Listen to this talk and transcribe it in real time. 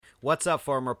What's up,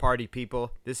 former party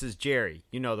people? This is Jerry,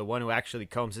 you know, the one who actually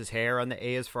combs his hair on the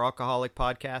A is for Alcoholic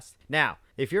podcast. Now,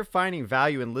 if you're finding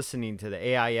value in listening to the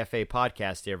AIFA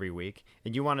podcast every week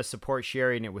and you want to support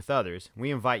sharing it with others, we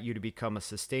invite you to become a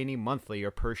sustaining monthly or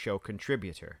per show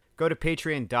contributor. Go to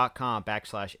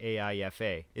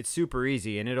patreon.com/AIFA. It's super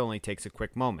easy and it only takes a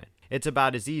quick moment. It's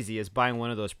about as easy as buying one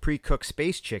of those pre-cooked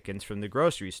space chickens from the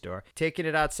grocery store, taking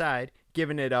it outside,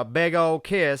 giving it a big old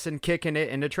kiss, and kicking it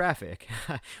into traffic.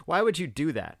 Why would you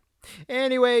do that?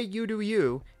 Anyway, you do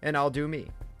you, and I'll do me.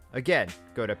 Again,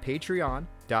 go to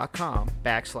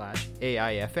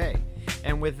patreon.com/AIFA.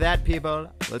 And with that,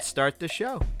 people, let's start the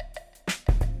show.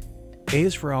 A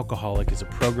is for Alcoholic is a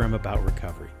program about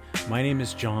recovery. My name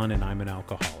is John, and I'm an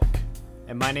alcoholic.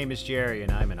 And my name is Jerry,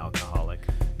 and I'm an alcoholic.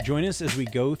 Join us as we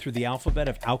go through the alphabet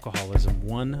of alcoholism,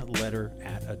 one letter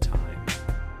at a time.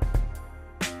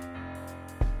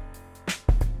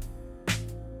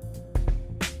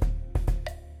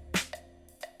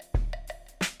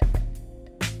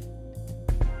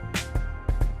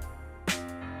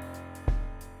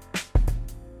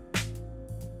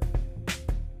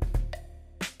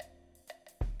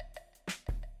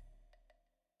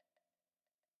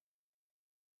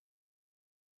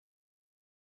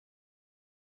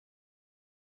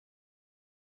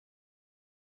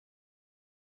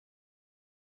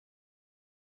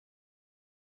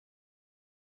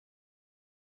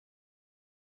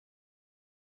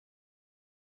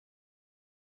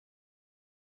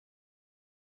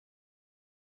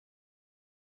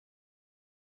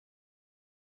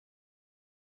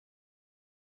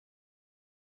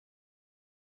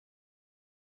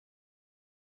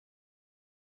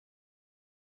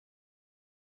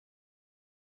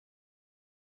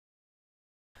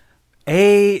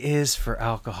 A is for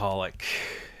alcoholic,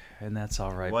 and that's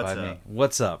all right by me.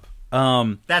 What's up?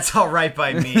 That's all right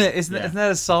by me. Isn't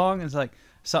that a song? It's like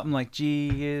something like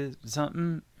G is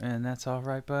something, and that's all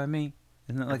right by me.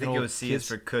 Isn't that like I think it was C is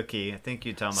for cookie. I think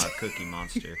you're talking about Cookie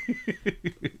Monster.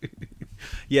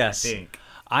 Yes. I think.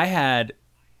 I had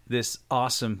this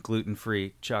awesome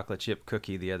gluten-free chocolate chip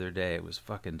cookie the other day. It was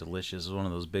fucking delicious. It was one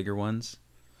of those bigger ones.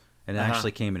 And it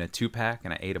actually came in a 2-pack,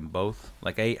 and I ate them both.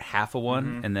 Like, I ate half of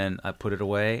one, and then I put it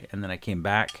away, and then I came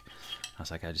back. I was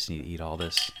like, I just need to eat all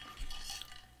this.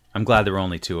 I'm glad there were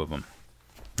only 2 of them,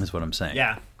 is what I'm saying.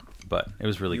 Yeah. But it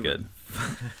was really good.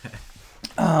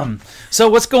 So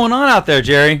what's going on out there,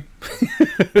 Jerry?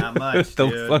 Not much,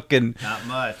 dude. Not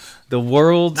much. The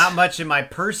world. Not much in my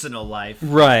personal life.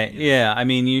 Right, yeah. I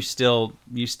mean, you still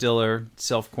are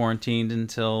self-quarantined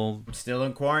until... I'm still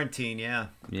in quarantine, yeah.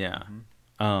 Yeah.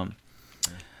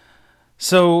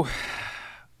 So,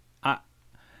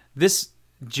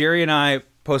 Jerry and I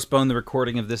postponed the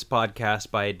recording of this podcast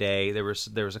by a day. There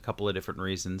was a couple of different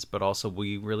reasons, but also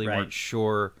we really weren't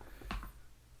sure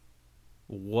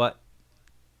what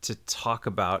to talk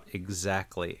about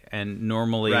exactly. And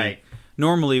normally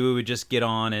we would just get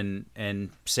on and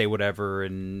say whatever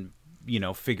and, you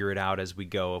know, figure it out as we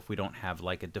go if we don't have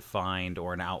like a defined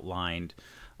or an outlined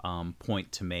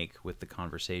point to make with the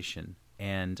conversation.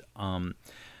 And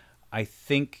I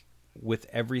think with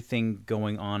everything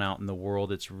going on out in the world,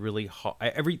 it's really hard.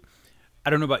 I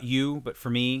don't know about you, but for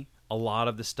me, a lot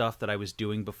of the stuff that I was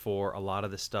doing before, a lot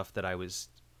of the stuff that I was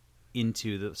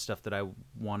into, the stuff that I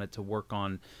wanted to work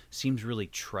on, seems really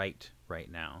trite right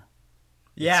now.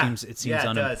 Yeah, it seems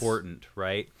unimportant,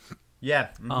 right? Yeah.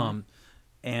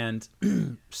 And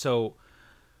so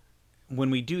when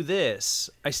we do this,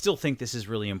 I still think this is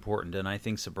really important, and I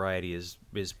think sobriety is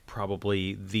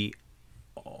probably the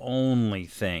only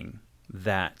thing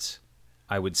that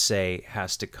I would say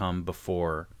has to come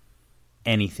before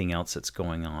anything else that's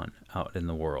going on out in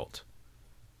the world.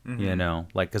 You know,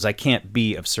 like, because I can't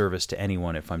be of service to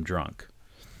anyone if I'm drunk.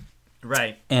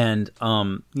 Right. And,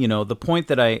 you know, the point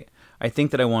that I think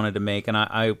that I wanted to make, and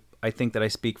I think that I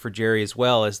speak for Jerry as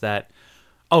well, is that,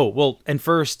 and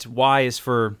first, Y is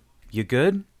for... You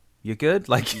good? You good?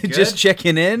 Like, you good? Just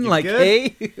checking in? You like, good?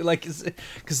 Hey? Like,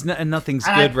 because nothing's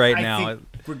good right now. I think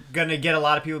we're going to get a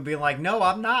lot of people being like, no,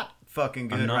 I'm not fucking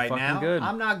good now.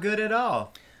 I'm not good at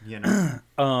all. You know?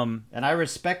 And I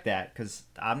respect that, because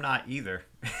I'm not either.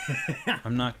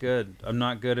 I'm not good. I'm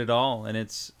not good at all. And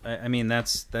it's, I mean,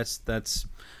 that's,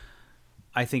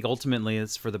 I think ultimately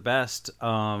it's for the best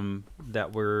that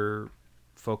we're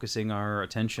focusing our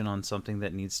attention on something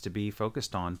that needs to be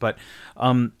focused on. But,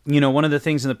 you know, one of the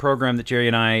things in the program that Jerry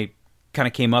and I kind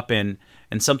of came up in,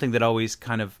 and something that always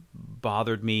kind of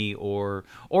bothered me or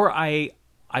I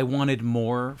wanted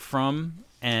more from,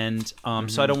 and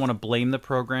so I don't want to blame the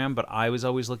program, but I was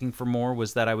always looking for more,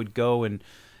 was that I would go and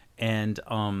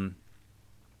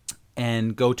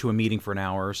and go to a meeting for an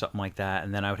hour or something like that,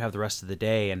 and then I would have the rest of the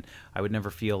day, and I would never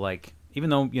feel like, even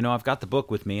though, I've got the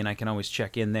book with me and I can always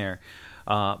check in there,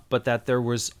 but that there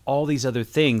was all these other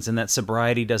things, and that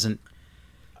sobriety doesn't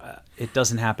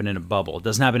happen in a bubble. It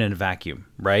doesn't happen in a vacuum,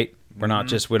 right? We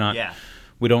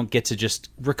don't get to just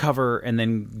recover and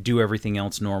then do everything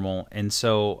else normal. And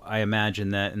so I imagine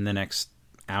that in the next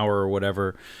hour or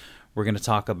whatever, we're going to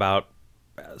talk about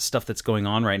stuff that's going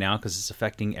on right now, because it's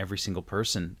affecting every single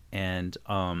person. And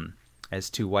as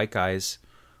two white guys,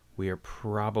 we are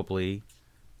probably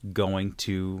going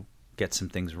to get some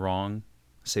things wrong,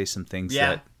 say some things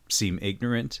that seem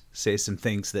ignorant, say some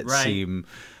things that seem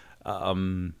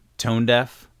tone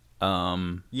deaf.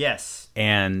 Yes.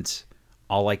 And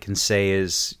all I can say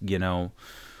is,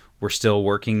 we're still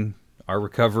working our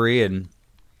recovery and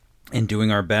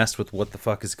doing our best with what the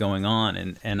fuck is going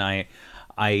on. And I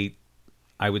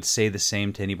would say the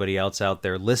same to anybody else out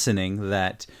there listening,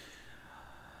 that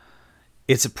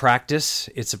it's a practice,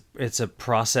 it's a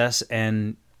process,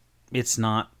 and it's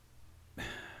not,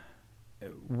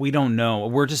 we don't know.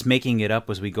 We're just making it up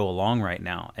as we go along right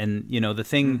now. And the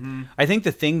thing, I think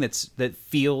the thing that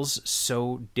feels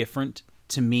so different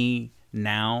to me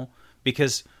now,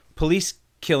 because police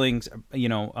killings,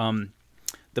 the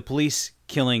police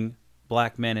killing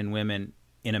black men and women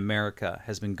in America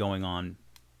has been going on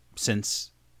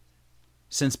since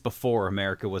before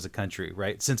America was a country,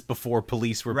 right? Since before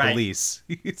police were police.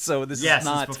 So this is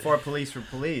not, since before police were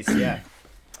police. Yeah.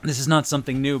 This is not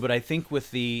something new, but I think with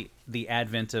the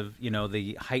advent of,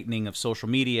 the heightening of social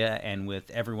media, and with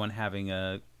everyone having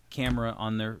a camera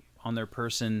on their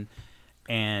person,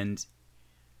 and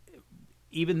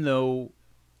even though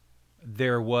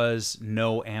there was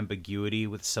no ambiguity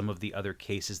with some of the other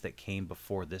cases that came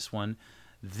before this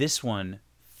one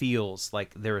feels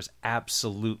like there is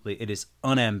it is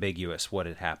unambiguous what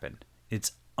had happened.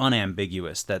 It's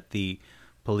unambiguous that the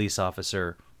police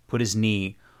officer put his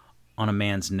knee on a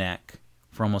man's neck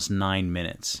for almost 9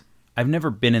 minutes. I've never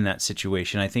been in that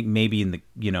situation. I think maybe in the,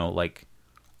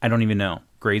 I don't even know,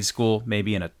 grade school,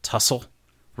 maybe in a tussle,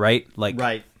 right?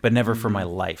 But never for my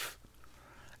life.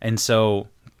 And so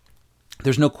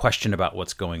there's no question about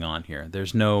what's going on here.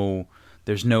 There's no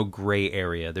gray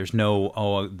area. There's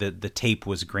no, the tape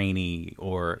was grainy,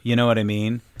 or, you know what I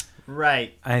mean?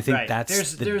 Right. I think that's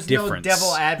the difference. There's no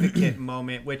devil advocate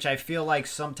moment, which I feel like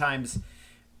sometimes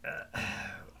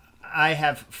I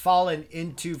have fallen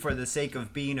into for the sake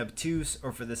of being obtuse,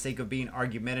 or for the sake of being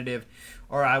argumentative,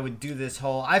 or I would do this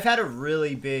whole, I've had a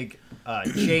really big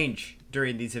change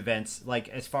during these events, like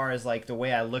as far as like the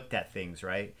way I looked at things,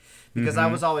 right? Because I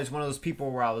was always one of those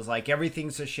people where I was like,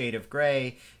 everything's a shade of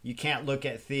gray. You can't look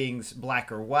at things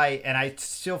black or white. And I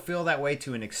still feel that way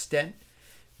to an extent.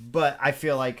 But I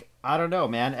feel like, I don't know,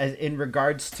 man, in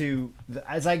regards to,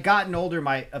 as I gotten older,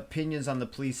 my opinions on the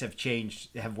police have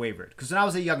changed, have wavered. Because when I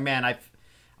was a young man,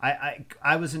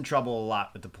 I was in trouble a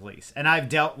lot with the police. And I've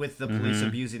dealt with the police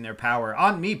abusing their power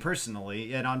on me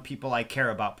personally, and on people I care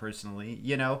about personally,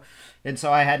 And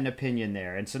so I had an opinion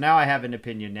there. And so now I have an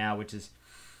opinion now, which is,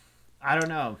 I don't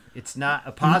know. It's not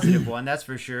a positive one, that's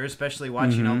for sure, especially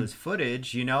watching all this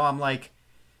footage. I'm like,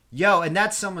 yo, and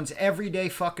that's someone's everyday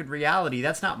fucking reality.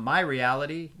 That's not my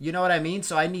reality. You know what I mean?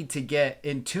 So I need to get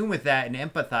in tune with that and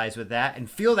empathize with that and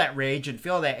feel that rage and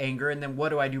feel that anger. And then what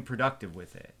do I do productive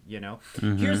with it?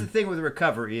 Here's the thing with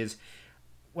recovery is,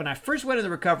 when I first went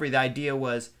into recovery, the idea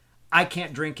was, I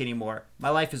can't drink anymore. My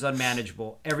life is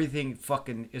unmanageable. Everything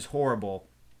fucking is horrible.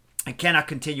 I cannot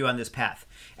continue on this path.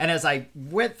 And as I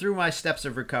went through my steps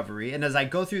of recovery, and as I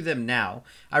go through them now,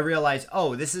 I realize,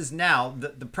 this is now,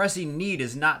 the pressing need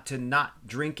is not to not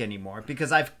drink anymore,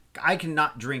 because I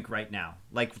cannot drink right now.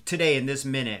 Like today, in this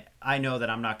minute, I know that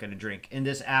I'm not going to drink. In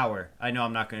this hour, I know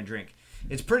I'm not going to drink.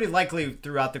 It's pretty likely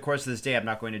throughout the course of this day, I'm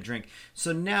not going to drink.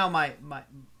 So now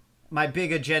my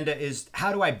big agenda is,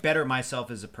 how do I better myself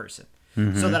as a person?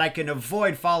 So that I can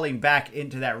avoid falling back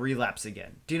into that relapse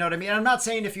again. Do you know what I mean? And I'm not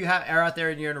saying if you are out there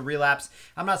and you're in a relapse,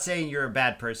 I'm not saying you're a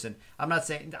bad person. I'm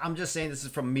just saying this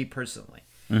is from me personally.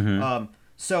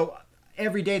 So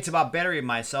every day it's about bettering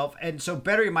myself. And so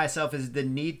bettering myself is the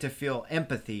need to feel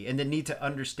empathy, and the need to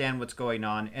understand what's going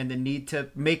on, and the need to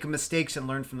make mistakes and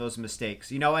learn from those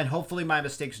mistakes, and hopefully my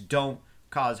mistakes don't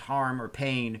cause harm or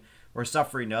pain or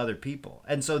suffering to other people.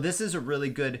 And so this is a really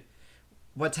good,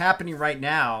 what's happening right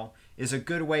now is a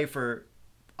good way for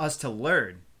us to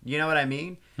learn. You know what I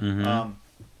mean?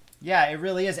 Yeah, it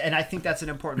really is. And I think that's an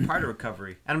important part of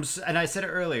recovery. And I said it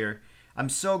earlier, I'm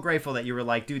so grateful that you were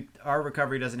like, dude, our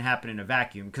recovery doesn't happen in a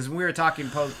vacuum. Because when we were talking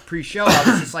pre-show,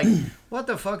 I was just like, what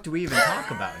the fuck do we even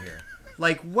talk about here?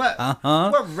 Like, what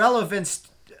relevance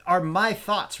are my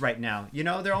thoughts right now. You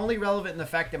know, they're only relevant in the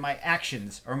fact that my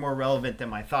actions are more relevant than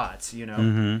my thoughts, you know?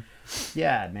 Mm-hmm.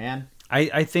 Yeah, man.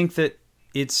 I think that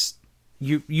it's,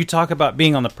 you talk about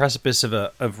being on the precipice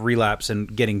of relapse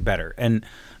and getting better. And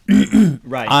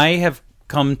right. I have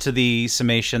come to the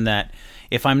summation that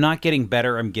if I'm not getting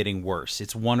better, I'm getting worse.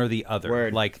 It's one or the other.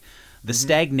 Word. Like, the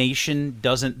stagnation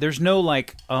doesn't, there's no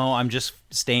like, oh, I'm just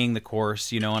staying the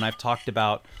course, you know, and I've talked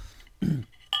about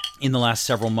in the last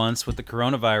several months with the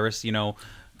coronavirus, you know,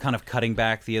 kind of cutting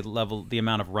back the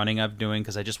amount of running I'm doing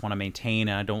because I just want to maintain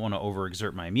and I don't want to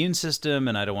overexert my immune system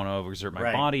and I don't want to overexert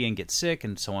my body and get sick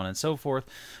and so on and so forth.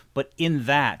 But in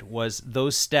that was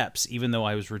those steps, even though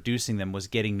I was reducing them, was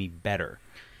getting me better,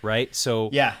 right?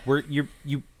 So yeah,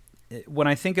 when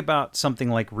I think about something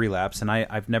like relapse, and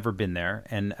I've never been there,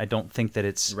 and I don't think that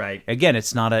it's right. Again,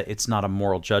 it's not a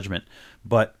moral judgment,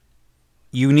 but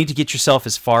you need to get yourself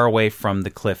as far away from the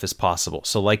cliff as possible.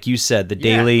 So, like you said, the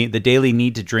daily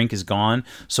need to drink is gone.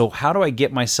 So, how do I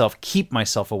keep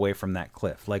myself away from that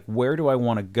cliff? Like, where do I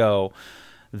want to go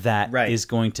that is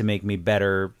going to make me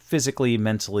better physically,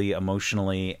 mentally,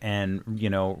 emotionally? And you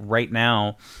know, right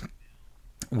now,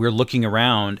 we're looking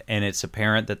around, and it's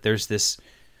apparent that there's this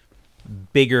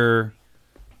bigger,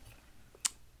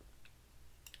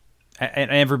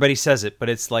 and everybody says it, but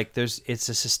it's like it's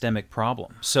a systemic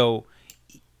problem. So,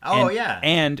 but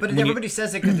everybody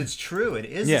says it because it's true. It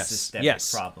is a systemic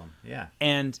problem. Yeah,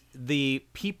 and the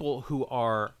people who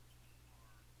are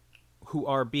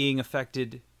being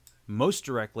affected most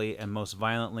directly and most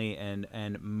violently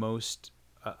and most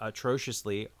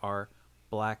atrociously are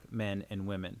Black men and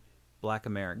women, Black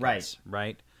Americans,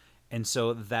 right? And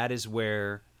so that is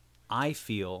where I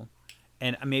feel,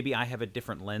 and maybe I have a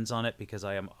different lens on it because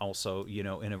I am also, you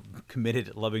know, in a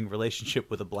committed, loving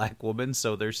relationship with a Black woman.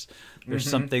 So there's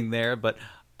something there, but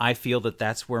I feel that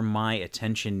that's where my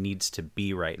attention needs to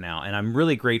be right now. And I'm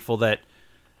really grateful that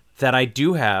I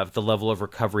do have the level of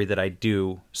recovery that I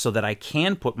do so that I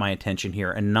can put my attention here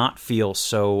and not feel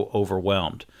so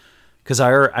overwhelmed. Because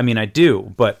I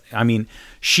do, but I mean,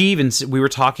 we were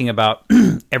talking about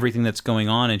everything that's going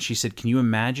on, and she said, can you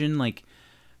imagine like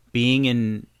being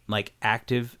in like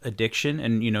active addiction?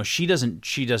 And you know, she doesn't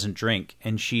drink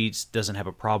and she doesn't have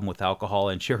a problem with alcohol,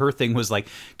 and her thing was like,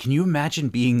 can you imagine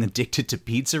being addicted to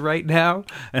pizza right now?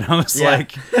 And I was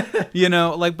like, you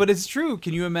know, like, but it's true.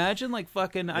 Can you imagine like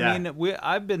fucking, I mean,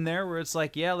 I've been there where it's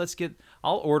like,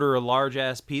 I'll order a large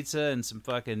ass pizza and some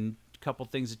fucking couple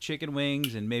things of chicken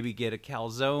wings and maybe get a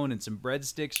calzone and some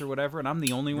breadsticks or whatever, and I'm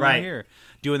the only one here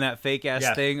doing that fake ass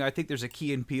thing. I think there's a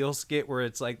Key and Peele skit where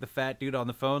it's like the fat dude on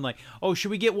the phone like, oh,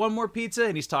 should we get one more pizza?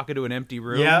 And he's talking to an empty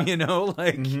room, you know,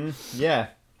 like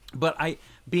But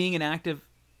being in active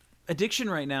addiction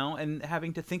right now and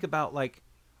having to think about like,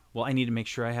 well, I need to make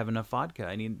sure I have enough vodka.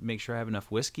 I need to make sure I have enough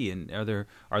whiskey, and are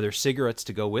there cigarettes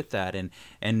to go with that,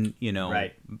 and you know,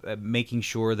 making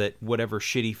sure that whatever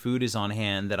shitty food is on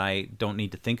hand that I don't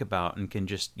need to think about and can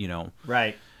just, you know,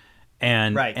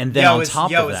 and then on top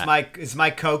of that, is my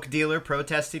Coke dealer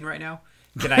protesting right now?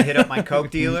 Can I hit up my Coke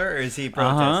dealer, or is he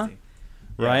protesting?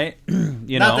 Right,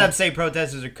 you not know, that I'm saying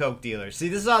protesters are Coke dealers. See,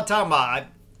 this is all I'm talking about. I'm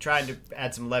trying to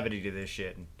add some levity to this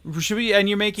shit. Should we? And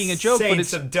you're making a joke, saying but it's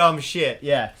some dumb shit.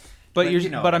 Yeah. But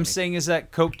I'm saying is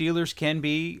that Coke dealers can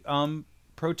be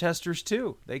protesters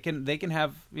too. They can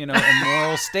have, you know, a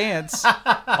moral stance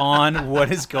on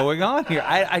what is going on here.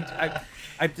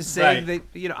 I'm just saying that,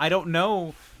 you know, I don't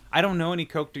know any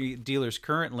Coke dealers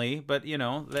currently, but you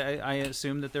know, I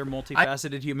assume that they're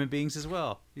multifaceted human beings as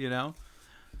well. You know,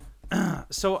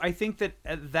 so I think that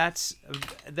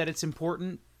it's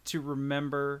important to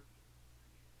remember.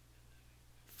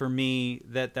 For me,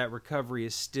 that recovery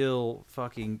is still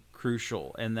fucking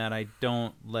crucial, and that I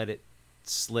don't let it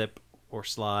slip or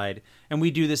slide. And we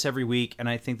do this every week, and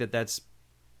I think that that's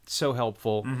so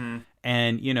helpful. Mm-hmm.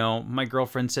 And you know, my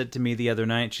girlfriend said to me the other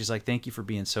night, she's like, "Thank you for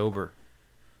being sober."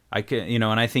 I could, you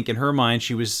know, and I think in her mind,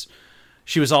 she was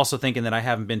also thinking that I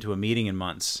haven't been to a meeting in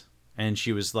months, and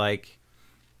she was like,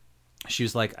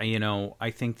 you know,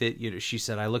 I think that, you know, she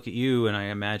said, I look at you and I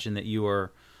imagine that you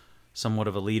are somewhat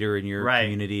of a leader in your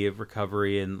community of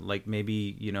recovery, and like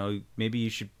maybe you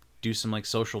should do some like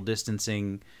social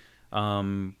distancing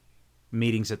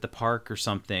meetings at the park or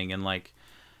something. And like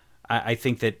I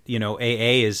think that, you know,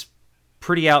 AA is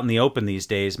pretty out in the open these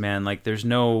days, man. Like there's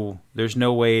no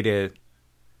way to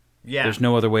there's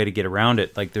no other way to get around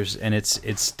it. Like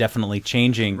it's definitely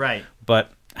changing. Right.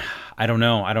 But I don't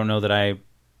know that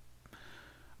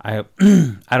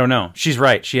I don't know. She's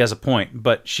right. She has a point.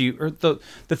 But the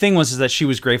thing was that she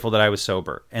was grateful that I was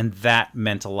sober, and that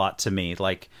meant a lot to me.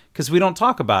 Like, because we don't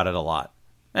talk about it a lot,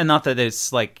 And not that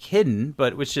it's like hidden,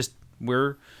 but it's just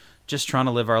we're just trying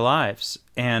to live our lives.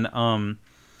 And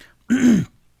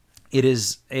it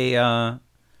is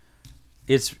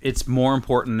it's more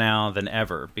important now than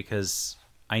ever because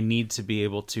I need to be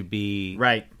able to be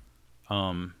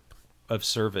of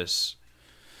service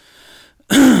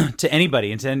to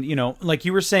anybody. And you know, like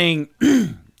you were saying,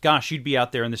 gosh, you'd be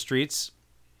out there in the streets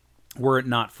were it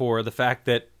not for the fact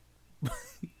that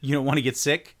you don't want to get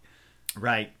sick.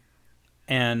 Right.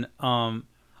 And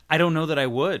I don't know that I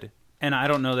would. And I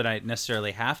don't know that I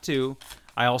necessarily have to.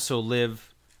 I also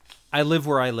live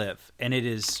where I live. And it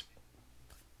is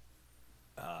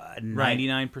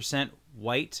 99%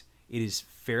 white. It is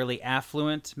fairly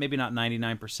affluent. Maybe not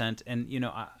 99%. And, you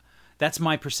know, that's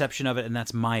my perception of it. And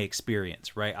that's my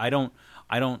experience, right?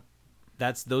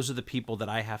 Those are the people that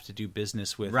I have to do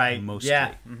business with mostly.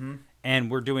 Yeah. Mm-hmm.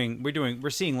 And we're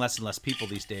seeing less and less people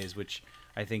these days, which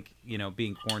I think, you know,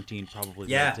 being quarantined probably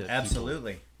led to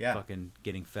absolutely. people fucking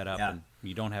getting fed up and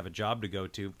you don't have a job to go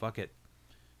to. Fuck it.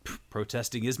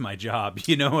 Protesting is my job.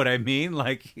 You know what I mean?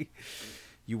 Like,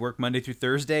 you work Monday through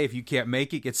Thursday. If you can't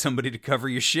make it, get somebody to cover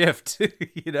your shift.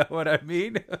 You know what I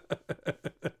mean?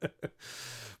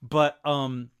 But,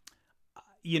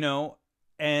 you know,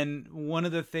 and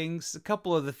a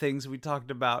couple of the things we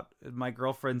talked about, my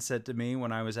girlfriend said to me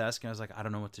when I was asking, I was like, I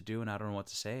don't know what to do and I don't know what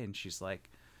to say. And she's like,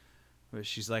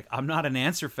 I'm not an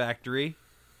answer factory,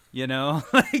 you know?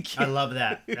 Like, I love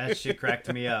that. That shit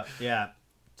cracked me up. Yeah.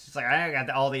 It's like, I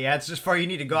got all the answers for you. You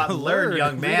need to go out and learn,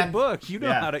 young man. Read a book. You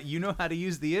know how to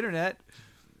use the internet.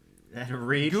 And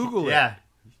read. Google it. Yeah.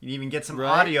 You can even get some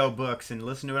audio books and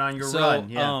listen to it on your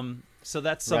run. Yeah. So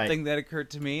that's something that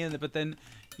occurred to me. But then,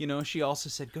 you know, she also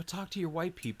said, go talk to your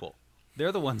white people.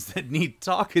 They're the ones that need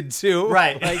talking to.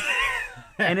 Right. Like,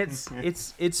 and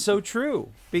it's so true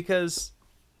because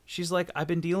she's like, I've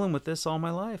been dealing with this all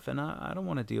my life and I don't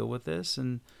want to deal with this.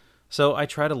 And so I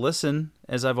try to listen,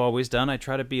 as I've always done. I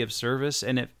try to be of service.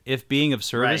 And if being of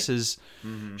service is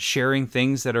sharing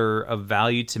things that are of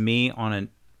value to me on an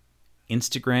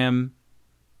Instagram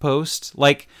post,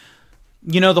 like,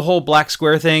 you know, the whole Black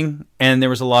Square thing, and there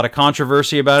was a lot of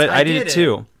controversy about it. I did it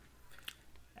too.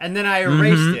 And then I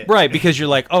erased it. Right, because you're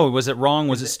like, oh, was it wrong?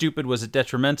 Was it stupid? Was it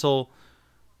detrimental?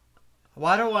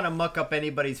 Well, I don't want to muck up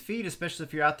anybody's feed, especially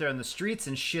if you're out there on the streets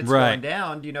and shit's going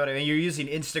down. Do you know what I mean? You're using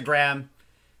Instagram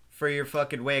for your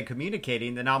fucking way of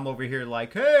communicating. Then I'm over here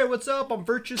like, hey, what's up? I'm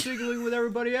virtue signaling with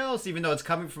everybody else, even though it's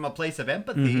coming from a place of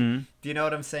empathy. Do you know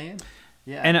what I'm saying?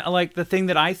 Yeah. And like the thing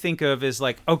that I think of is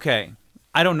like, okay,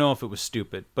 I don't know if it was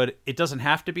stupid, but it doesn't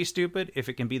have to be stupid if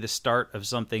it can be the start of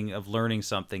something, of learning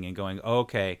something and going,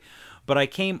 okay. But I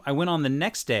went on the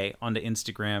next day onto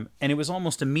Instagram, and it was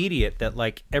almost immediate that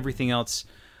like everything else,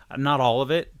 not all of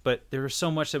it, but there was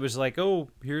so much that was like, oh,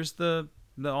 here's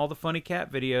all the funny cat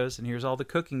videos, and here's all the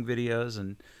cooking videos,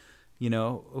 and, you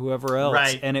know, whoever else.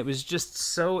 Right. And it was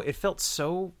just it felt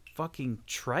so fucking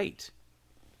trite.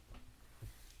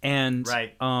 And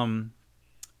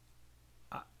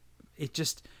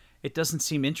it doesn't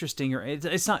seem interesting, or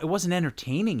it wasn't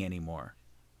entertaining anymore.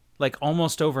 Like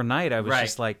almost overnight, I was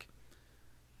just like,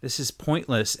 this is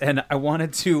pointless. And I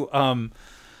wanted to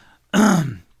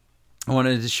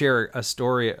share a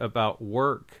story about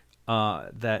work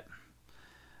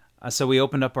so we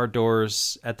opened up our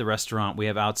doors at the restaurant. We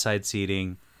have outside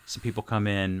seating. Some people come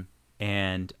in,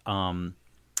 and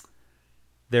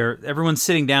everyone's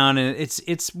sitting down, and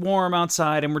it's warm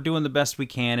outside, and we're doing the best we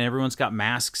can, and everyone's got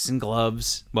masks and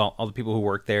gloves. Well, all the people who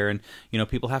work there, and, you know,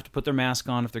 people have to put their mask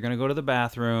on if they're going to go to the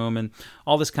bathroom and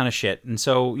all this kind of shit. And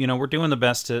so, you know, we're doing the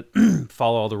best to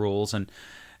follow all the rules. And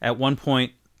at one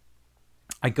point,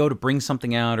 I go to bring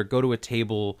something out or go to a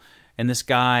table, and this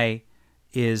guy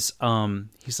is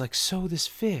he's like, so this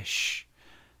fish,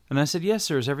 and I said, yes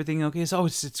sir, is everything okay? He's, oh,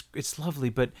 it's lovely,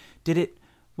 but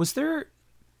was there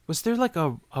like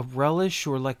a relish,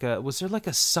 or like was there like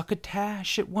a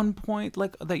succotash at one point,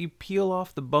 like that you peel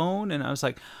off the bone? And I was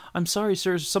like, I'm sorry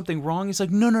sir, is something wrong? He's like,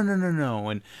 no,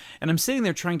 and I'm sitting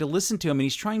there trying to listen to him, and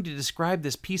he's trying to describe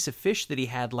this piece of fish that he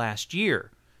had last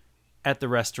year at the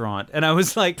restaurant, and I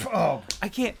was like, oh, I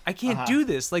can't do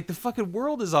this. Like, the fucking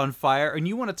world is on fire, and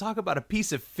you want to talk about a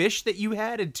piece of fish that you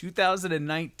had in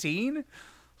 2019?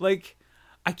 Like,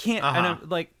 I can't. And I'm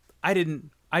like, I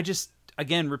just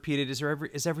again repeated,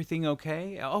 is everything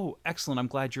okay? Oh, excellent, I'm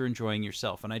glad you're enjoying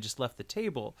yourself. And I just left the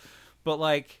table. But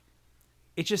like,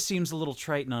 it just seems a little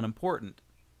trite and unimportant.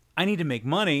 I need to make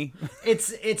money.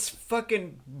 It's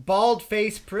fucking bald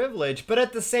face privilege, but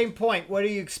at the same point, what do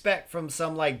you expect from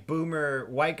some like boomer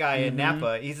white guy in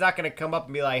Napa? He's not gonna come up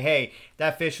and be like, "Hey,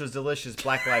 that fish was delicious.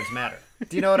 Black Lives Matter."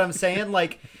 Do you know what I'm saying?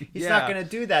 Like, he's not gonna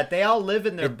do that. They all live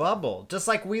in their bubble, just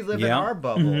like we live in our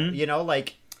bubble. You know,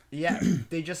 like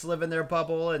they just live in their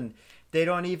bubble and they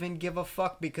don't even give a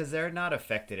fuck because they're not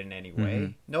affected in any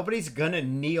way. Nobody's gonna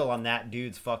kneel on that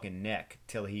dude's fucking neck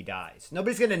till he dies.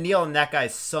 Nobody's gonna kneel on that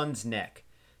guy's son's neck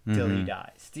till he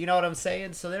dies. Do you know what I'm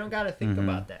saying? So they don't gotta think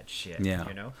about that shit. Yeah.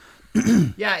 You know?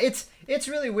 Yeah, it's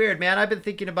really weird, man. I've been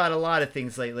thinking about a lot of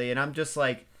things lately, and I'm just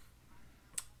like,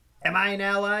 am I an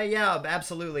ally? Yeah,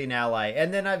 absolutely an ally.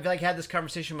 And then I've like had this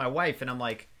conversation with my wife, and I'm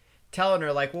like, telling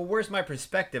her like, well, where's my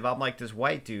perspective? I'm like this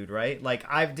white dude, right? Like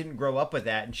I didn't grow up with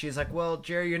that. And she's like, well,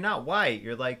 Jerry, you're not white.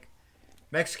 You're like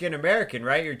Mexican American,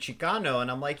 right? You're Chicano. And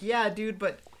I'm like, yeah, dude,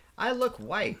 but I look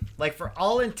white. Like for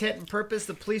all intent and purpose,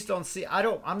 the police don't see.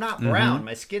 I'm not brown.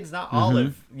 My skin's not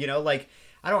olive. You know, like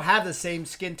I don't have the same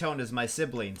skin tone as my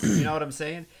siblings. You know what I'm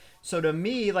saying? So to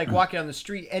me, like walking down the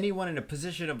street, anyone in a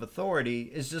position of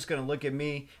authority is just going to look at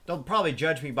me. They'll probably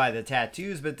judge me by the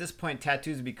tattoos, but at this point,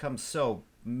 tattoos have become so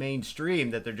mainstream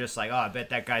that they're just like, oh, I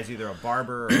bet that guy's either a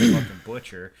barber or a fucking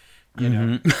butcher, you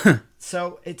know.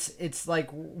 So it's like,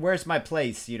 where's my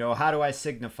place? You know, how do I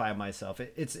signify myself?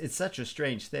 It's such a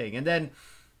strange thing. And then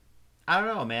I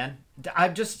don't know, man.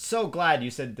 I'm just so glad you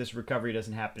said this recovery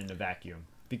doesn't happen in a vacuum,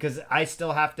 because I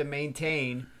still have to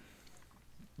maintain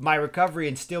my recovery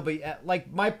and still be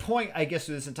like, my point, I guess,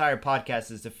 with this entire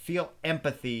podcast is to feel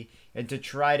empathy and to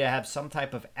try to have some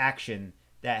type of action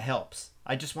that helps.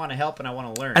 I just want to help and I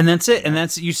want to learn. And that's it. And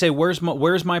that's, you say, where's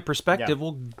my perspective? Yeah.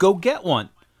 Well, go get one.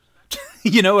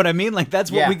 You know what I mean? Like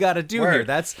that's what we got to do here.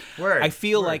 That's I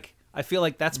feel like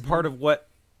that's part of what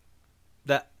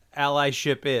the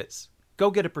allyship is. Go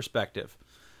get a perspective.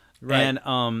 Right.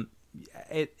 And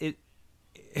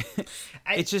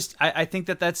it's just I think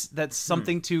that's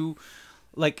something to,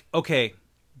 like, okay,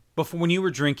 before, when you were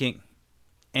drinking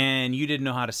and you didn't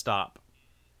know how to stop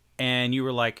and you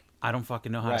were like, I don't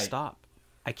fucking know how to stop.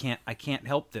 I can't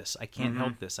help this. I can't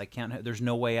help this. I can't. There's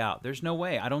no way out. There's no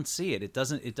way. I don't see it. It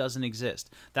doesn't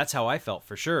exist. That's how I felt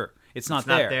for sure. It's not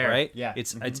there, right? Yeah.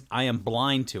 It's I am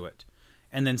blind to it.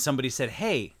 And then somebody said,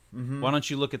 "Hey, why don't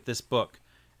you look at this book?"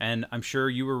 And I'm sure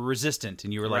you were resistant,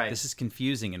 and you were like, "This is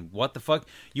confusing." And what the fuck?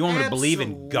 You want me to believe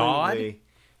in God?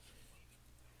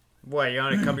 What, you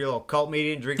want to come to your little cult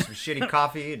meeting, drink some shitty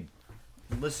coffee, and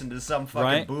listen to some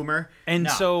fucking boomer? And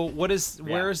so where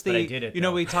is the, you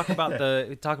know, we talk about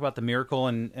the miracle,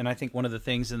 and I think one of the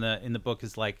things in the book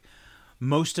is like,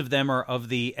 most of them are of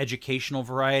the educational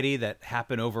variety that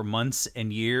happen over months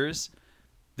and years.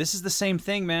 This is the same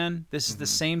thing, man. This is the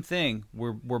same thing.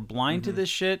 We're blind to this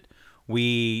shit.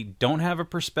 We don't have a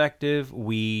perspective.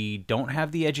 We don't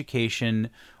have the education.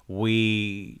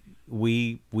 We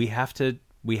have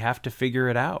to figure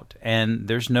it out. And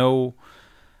there's no,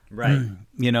 right.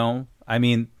 You know, I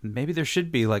mean, maybe there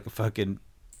should be like a fucking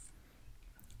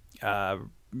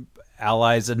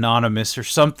Allies Anonymous or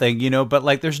something, you know, but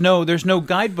like there's no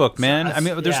guidebook, man. I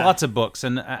mean, there's lots of books,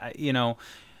 and you know,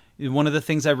 one of the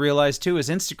things I realized too is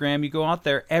Instagram. You go out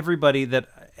there, everybody,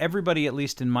 at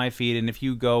least in my feed, and if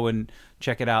you go and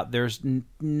check it out, there's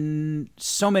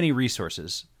so many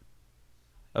resources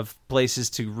of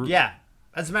places to.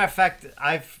 As a matter of fact,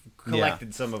 I've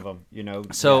collected some of them, you know.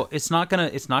 So it's not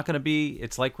gonna be.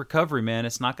 It's like recovery, man.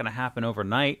 It's not gonna happen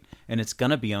overnight, and it's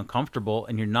gonna be uncomfortable,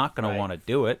 and you're not gonna want to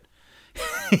do it.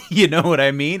 You know what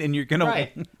I mean? And you're gonna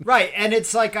right. And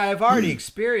it's like I've already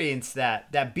experienced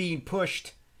that being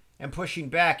pushed and pushing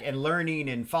back and learning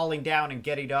and falling down and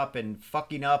getting up and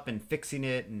fucking up and fixing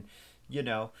it, and you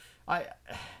know,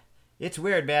 it's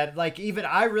weird, man. Like, even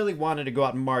I really wanted to go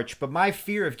out in March, but my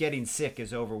fear of getting sick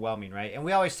is overwhelming, right? And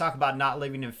we always talk about not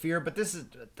living in fear, but this is,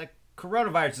 the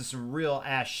coronavirus is some real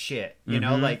ass shit, you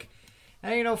know? Like,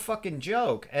 that ain't no fucking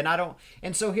joke.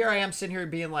 And so here I am sitting here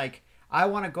being like, I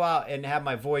want to go out and have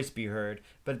my voice be heard,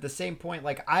 but at the same point,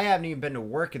 like, I haven't even been to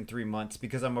work in 3 months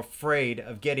because I'm afraid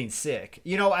of getting sick,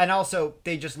 you know? And also,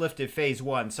 they just lifted phase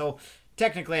 1, so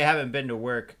technically I haven't been to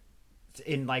work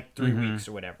in like 3 weeks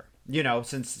or whatever. You know,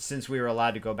 since we were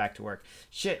allowed to go back to work.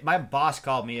 Shit, my boss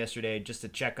called me yesterday just to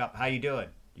check up. How you doing?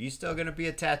 You still gonna be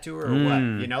a tattooer or what?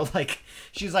 You know, like,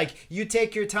 she's like, you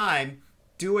take your time,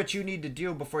 do what you need to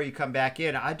do before you come back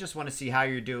in. I just want to see how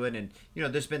you're doing. And, you know,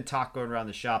 there's been talk going around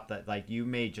the shop that, like, you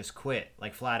may just quit,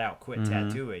 like, flat out quit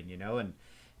tattooing, you know? And,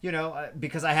 you know,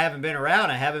 because I haven't been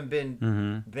around, I haven't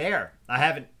been there. I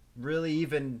haven't really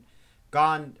even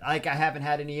gone, like I haven't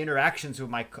had any interactions with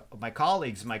my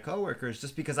colleagues, my coworkers,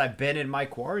 just because I've been in my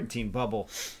quarantine bubble.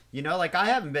 You know, like I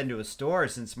haven't been to a store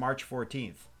since March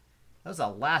 14th. That was the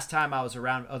last time I was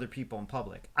around other people in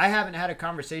public. I haven't had a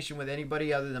conversation with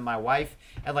anybody other than my wife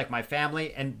and like my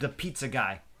family and the pizza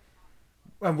guy.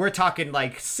 And we're talking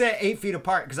like 8 feet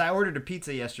apart, because I ordered a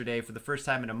pizza yesterday for the first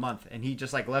time in a month, and he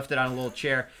just like left it on a little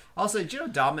chair. Also, did you know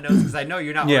Domino's? Because I know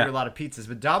you're not ordering a lot of pizzas,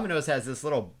 but Domino's has this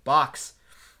little box.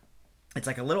 It's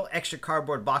like a little extra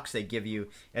cardboard box they give you,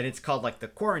 and it's called like the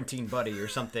Quarantine Buddy or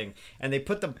something. And they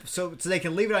put them so they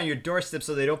can leave it on your doorstep,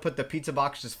 so they don't put the pizza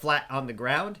box just flat on the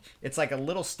ground. It's like a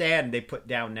little stand they put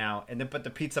down now, and then put the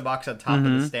pizza box on top of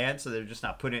the stand, so they're just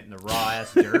not putting it in the raw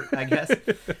ass dirt, I guess.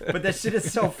 But that shit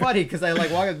is so funny, because I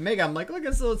like walk with Megan, I'm like, look,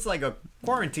 it's like a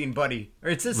Quarantine Buddy, or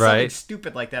it's just something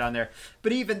stupid like that on there.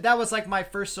 But even that was like my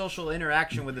first social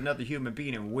interaction with another human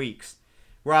being in weeks,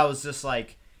 where I was just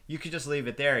like, you could just leave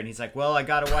it there. And he's like, well, I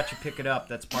got to watch you pick it up.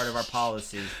 That's part of our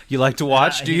policy. You like to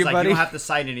watch, do you, like, buddy? You don't have to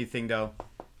sign anything, though.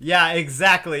 Yeah,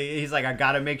 exactly. He's like, I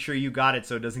got to make sure you got it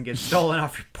so it doesn't get stolen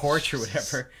off your porch or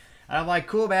whatever. And I'm like,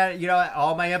 cool, man. You know,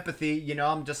 all my empathy. You know,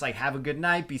 I'm just like, have a good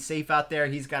night. Be safe out there.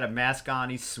 He's got a mask on.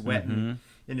 He's sweating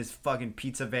in his fucking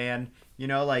pizza van. You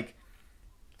know, like,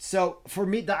 so for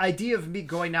me, the idea of me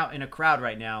going out in a crowd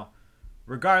right now,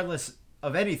 regardless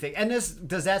of anything, and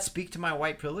does that speak to my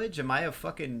white privilege? Am I a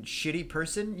fucking shitty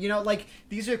person? You know, like,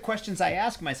 these are questions I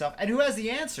ask myself, and who has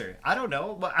the answer? I don't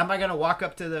know. Am I gonna walk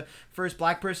up to the first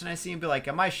black person I see and be like,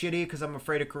 am I shitty because I'm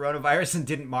afraid of coronavirus and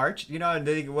didn't march? You know, and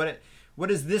they,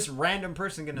 what is this random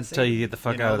person gonna say? Tell you, get the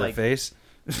fuck out of their face.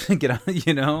 Get out,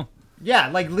 you know. Yeah,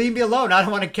 like, leave me alone. I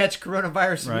don't want to catch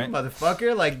coronavirus, right, you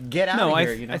motherfucker. Like, get out of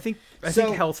here. You know? I think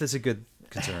health is a good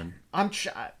concern.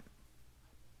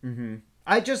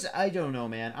 I don't know,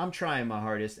 man. I'm trying my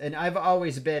hardest, and I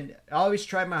always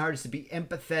tried my hardest to be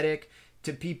empathetic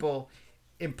to people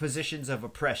in positions of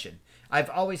oppression. I've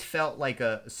always felt like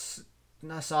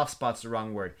not soft spot's the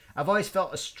wrong word. I've always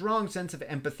felt a strong sense of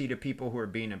empathy to people who are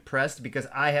being oppressed, because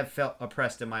I have felt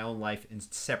oppressed in my own life in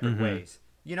separate ways.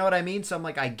 You know what I mean? So I'm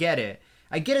like, I get it.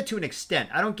 I get it to an extent.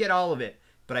 I don't get all of it,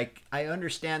 but I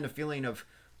understand the feeling of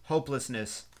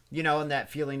hopelessness, you know, and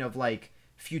that feeling of like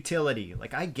futility.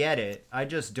 Like, I get it. I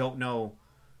just don't know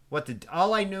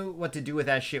all I knew what to do with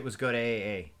that shit was go to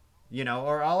AA, you know,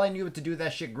 or all I knew what to do with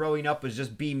that shit growing up was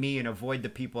just be me and avoid the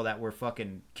people that were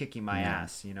fucking kicking my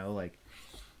ass, you know, like,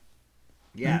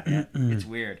 yeah, man, it's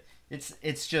weird.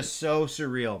 It's just so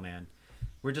surreal, man.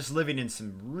 We're just living in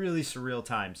some really surreal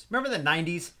times. Remember the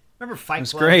 90s? Remember Fight Club?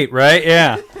 It's great, right?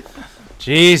 Yeah.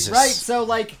 Jesus. Right, so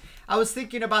like, I was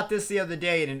thinking about this the other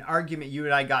day in an argument you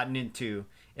and I gotten into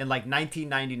in like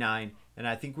 1999, and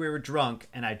I think we were drunk,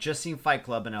 and I'd just seen Fight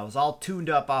Club, and I was all tuned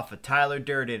up off of Tyler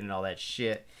Durden and all that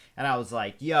shit, and I was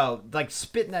like, yo, like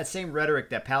spitting that same rhetoric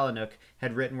that Palahniuk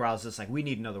had written, where I was just like, we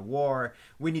need another war,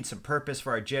 we need some purpose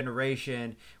for our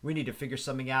generation, we need to figure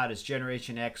something out as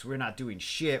Generation X, we're not doing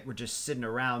shit, we're just sitting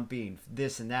around being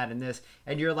this and that and this,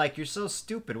 and you're like, you're so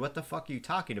stupid, what the fuck are you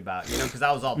talking about, you know, because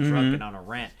I was all drunk and on a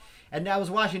rant, and I was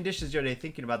washing dishes the other day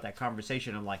thinking about that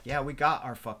conversation, I'm like, yeah, we got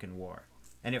our fucking war.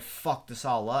 And it fucked us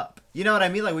all up. You know what I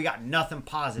mean? Like, we got nothing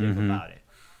positive about it.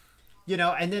 You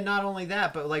know, and then not only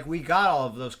that, but like, we got all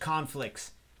of those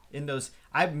conflicts in those.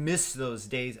 I miss those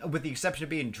days, with the exception of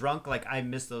being drunk. Like, I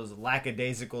miss those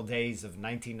lackadaisical days of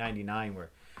 1999 where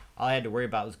all I had to worry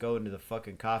about was going to the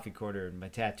fucking coffee corner and my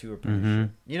tattoo apprenticeship.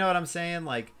 You know what I'm saying?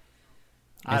 Like,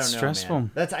 I don't know,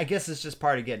 stressful, man. I guess it's just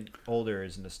part of getting older,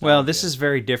 is nostalgia. Well, this is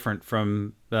very different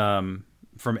from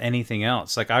anything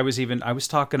else. Like, I was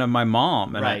talking to my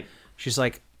mom, and she's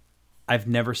like, I've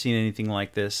never seen anything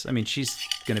like this. I mean, she's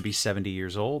going to be 70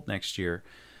 years old next year.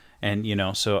 And, you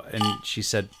know, and she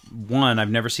said, one,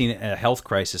 I've never seen a health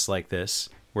crisis like this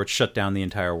where it shut down the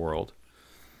entire world.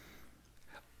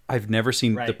 I've never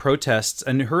seen the protests.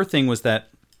 And her thing was that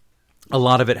a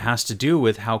lot of it has to do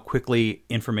with how quickly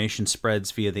information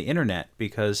spreads via the internet,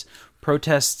 because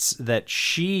protests that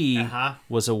she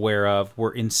was aware of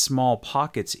were in small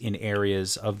pockets in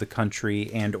areas of the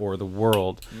country and or the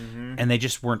world, and they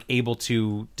just weren't able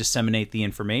to disseminate the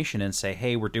information and say,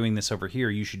 hey, we're doing this over here,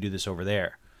 you should do this over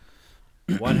there.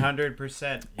 100%.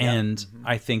 Yep. And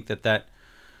I think that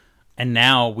and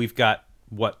now we've got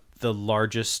the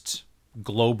largest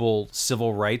global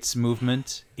civil rights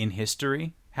movement in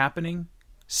history happening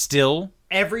still.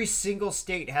 Every single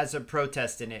state has a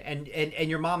protest in it, and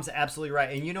your mom's absolutely right.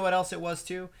 And you know what else it was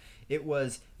too? It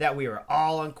was that we were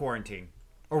all on quarantine.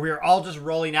 or we were all just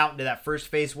rolling out into that first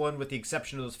phase one, with the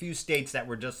exception of those few states that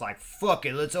were just like, fuck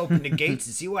it, let's open the gates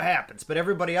and see what happens. But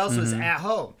everybody else was at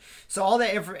home. So all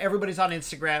that, everybody's on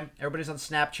Instagram, everybody's on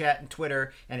Snapchat and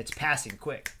Twitter, and it's passing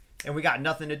quick. And we got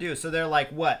nothing to do. So they're like,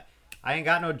 what? I ain't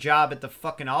got no job at the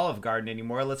fucking Olive Garden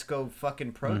anymore. Let's go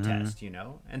fucking protest, you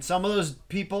know? And some of those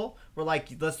people were like,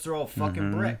 let's throw a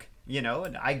fucking brick, you know?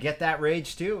 And I get that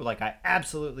rage too. Like, I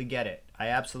absolutely get it. I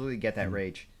absolutely get that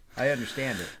rage. I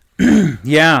understand it.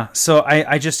 Yeah, so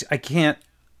I can't,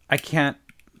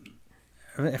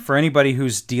 for anybody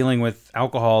who's dealing with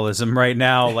alcoholism right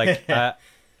now, like,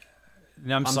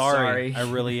 I'm sorry, I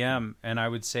really am. And I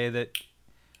would say that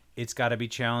it's got to be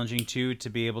challenging too, to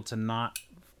be able to not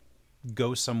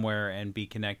go somewhere and be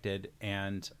connected,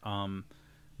 and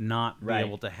not be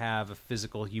able to have a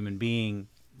physical human being,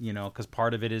 you know, because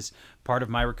part of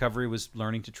my recovery was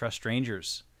learning to trust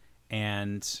strangers.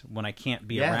 And when I can't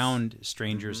be around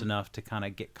strangers enough to kind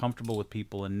of get comfortable with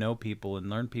people and know people and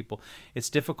learn people, it's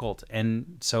difficult.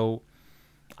 And so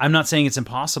I'm not saying it's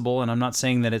impossible, and I'm not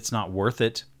saying that it's not worth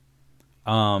it.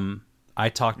 I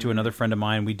talked to another friend of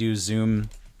mine. We do Zoom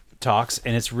talks,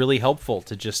 and it's really helpful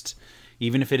to just,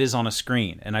 even if it is on a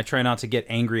screen, and I try not to get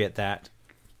angry at that,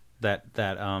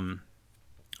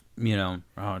 you know,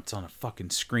 oh, it's on a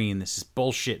fucking screen. This is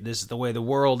bullshit. This is the way the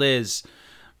world is,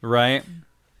 right?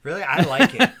 Really? I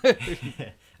like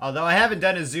it. Although I haven't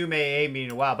done a Zoom AA meeting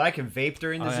in a while, but I can vape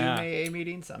during the Zoom AA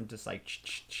meetings. I'm just like,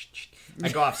 I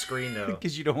go off screen though.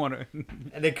 Because you don't want to.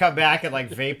 And they come back and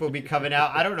like vape will be coming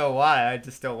out. I don't know why. I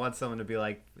just don't want someone to be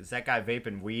like, is that guy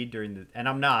vaping weed during the... And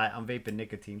I'm not. I'm vaping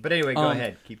nicotine. But anyway, go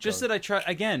ahead. Keep just going. That I try,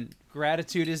 again,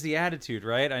 gratitude is the attitude,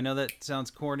 right? I know that sounds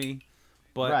corny,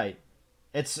 but... Right.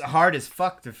 It's hard as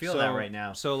fuck to feel that right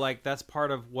now. So like that's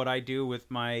part of what I do with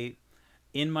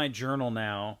in my journal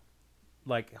now.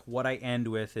 Like what I end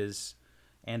with is,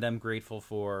 and I'm grateful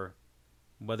for,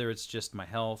 whether it's just my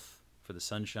health, for the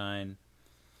sunshine,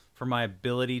 for my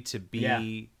ability to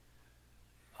be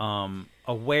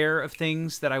aware of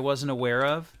things that I wasn't aware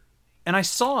of. And I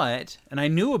saw it and I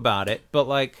knew about it, but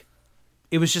like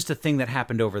it was just a thing that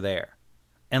happened over there.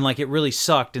 And like it really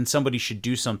sucked, and somebody should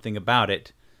do something about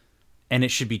it, and it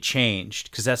should be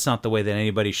changed, because that's not the way that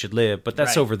anybody should live, but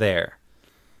that's over there.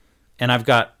 And I've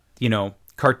got, you know,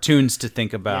 cartoons to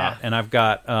think about, and I've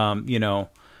got, you know,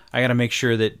 I got to make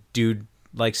sure that dude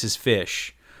likes his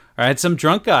fish. I had some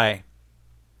drunk guy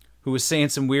who was saying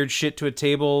some weird shit to a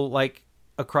table like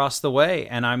across the way,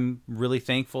 and I'm really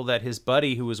thankful that his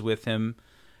buddy who was with him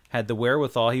had the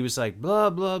wherewithal. He was like, blah,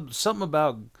 blah, something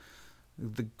about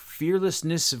the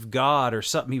fearlessness of God or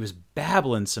something. He was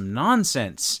babbling some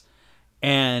nonsense.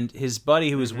 And his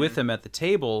buddy who was with him at the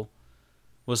table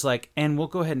was like, and we'll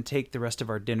go ahead and take the rest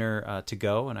of our dinner to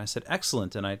go. And I said,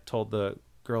 excellent. And I told the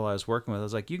girl I was working with, I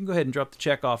was like, you can go ahead and drop the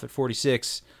check off at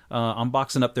 46. I'm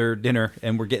boxing up their dinner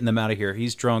and we're getting them out of here.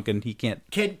 He's drunk and he can't.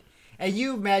 And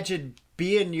you imagine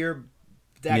being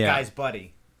that guy's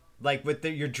buddy, like with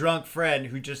your drunk friend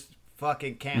who just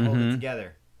fucking can't hold it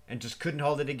together and just couldn't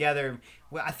hold it together.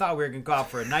 Well, I thought we were going to go out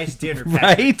for a nice dinner,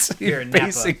 right? Here in Napa.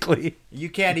 Basically. You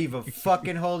can't even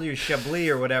fucking hold your Chablis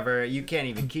or whatever. You can't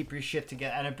even keep your shit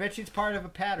together. And I bet you it's part of a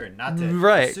pattern. Not to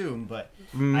assume, but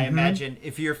I imagine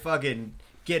if you're fucking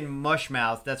getting mush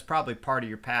mouth, that's probably part of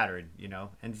your pattern, you know?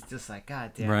 And it's just like,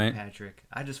 God damn it, Patrick.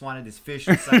 I just wanted this fish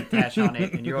with succotash on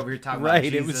it, and you're over here talking about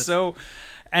Jesus. Right, it was so...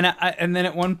 And then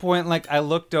at one point, like, I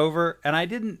looked over,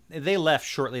 and they left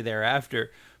shortly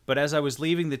thereafter, but as I was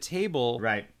leaving the table...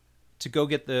 Right. To go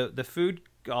get the food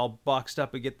all boxed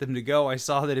up and get them to go, I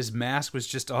saw that his mask was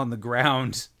just on the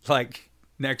ground, like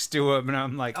next to him, and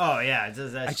I'm like, oh yeah,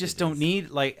 I just don't need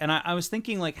like. And I was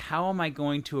thinking like, how am I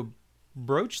going to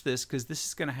broach this, because this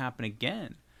is going to happen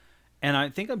again? And I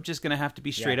think I'm just going to have to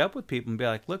be straight up with people and be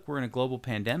like, look, we're in a global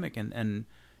pandemic, and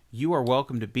you are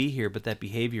welcome to be here, but that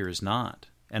behavior is not.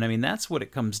 And I mean, that's what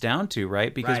it comes down to,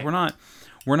 right? Because we're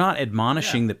not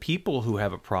admonishing the people who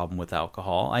have a problem with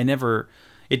alcohol.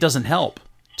 It doesn't help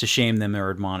to shame them or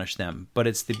admonish them, but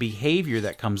it's the behavior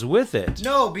that comes with it.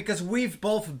 No, because we've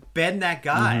both been that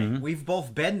guy. We've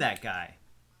both been that guy.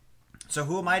 So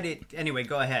who am I to... Anyway,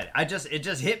 go ahead. It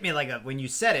just hit me like when you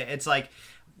said it. It's like,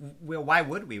 well, why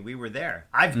would we? We were there.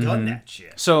 I've done that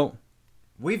shit. So...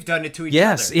 We've done it to each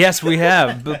other. Yes, we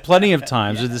have. But plenty of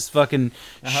times with this fucking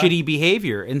shitty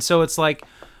behavior. And so it's like...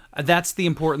 That's the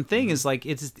important thing, is like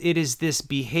it is this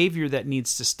behavior that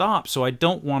needs to stop. So I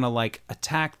don't want to like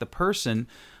attack the person,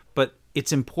 but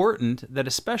it's important that,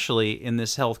 especially in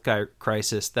this health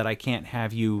crisis, that I can't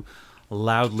have you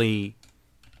loudly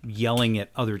yelling at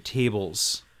other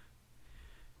tables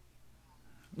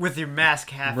with your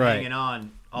mask half hanging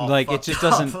on all like it fucked just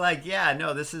up. doesn't Like, yeah,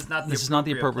 no, this is not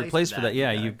the appropriate place for that.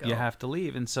 Yeah, you have to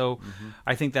leave. And so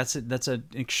I think that's an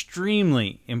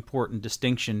extremely important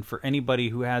distinction for anybody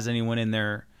who has anyone in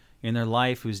their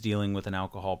life who's dealing with an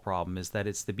alcohol problem, is that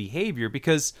it's the behavior.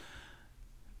 Because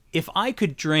if I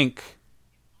could drink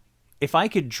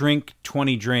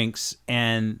 20 drinks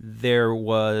and there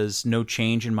was no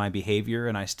change in my behavior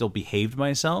and I still behaved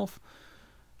myself,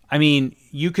 I mean,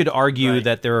 you could argue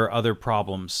that there are other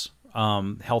problems,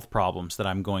 health problems that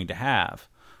I'm going to have,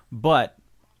 but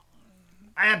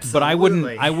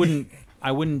absolutely.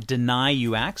 I wouldn't deny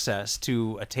you access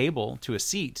to a table, to a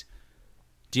seat.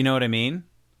 Do you know what I mean?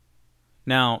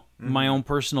 Now, my own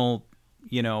personal,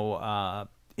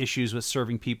 issues with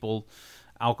serving people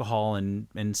alcohol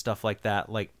and stuff like that,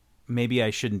 like, maybe I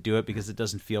shouldn't do it because it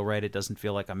doesn't feel right. It doesn't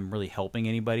feel like I'm really helping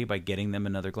anybody by getting them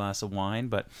another glass of wine.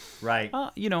 But I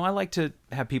like to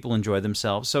have people enjoy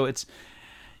themselves. So it's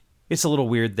a little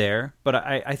weird there. But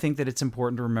I think that it's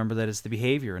important to remember that it's the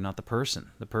behavior and not the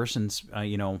person. The person's,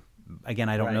 again,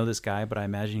 I don't know this guy, but I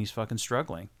imagine he's fucking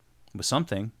struggling with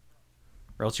something.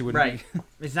 Or else you wouldn't be.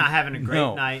 He's not having a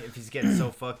great night if he's getting so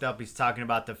fucked up. He's talking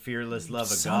about the fearless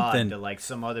love of God to like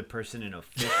some other person in a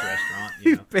fish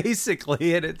restaurant.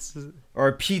 Basically, or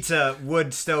a pizza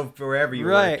wood stove wherever you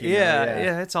work.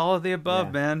 Yeah. It's all of the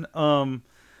above, man.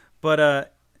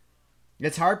 But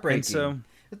it's heartbreaking. So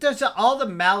there's all the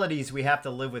maladies we have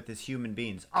to live with as human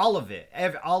beings. All of it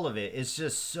is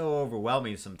just so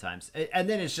overwhelming sometimes. And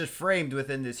then it's just framed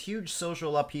within this huge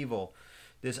social upheaval.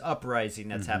 This uprising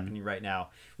that's happening right now,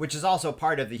 which is also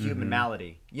part of the human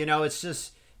malady. It's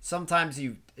just sometimes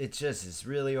it's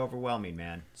really overwhelming,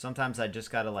 man. Sometimes I just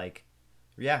gotta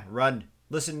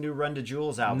listen to Run to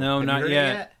Jewels album. No, Have not you heard yet.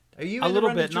 It yet. Are you a in little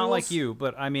Run bit? To Not Jewels? like you,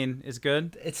 but I mean, it's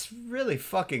good. It's really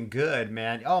fucking good,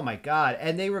 man. Oh my god!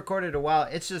 And they recorded a while.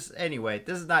 It's just anyway.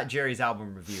 This is not Jerry's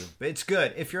album review, but it's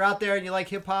good. If you're out there and you like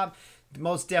hip hop,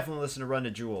 most definitely listen to Run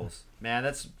to Jewels, man.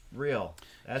 That's real.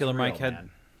 That's Killer real, Mike man. had.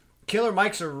 Killer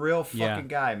Mike's a real fucking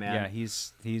guy, man. Yeah,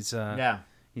 he's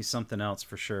something else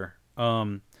for sure.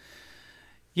 I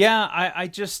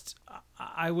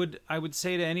would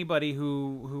say to anybody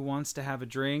who wants to have a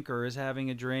drink or is having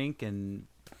a drink and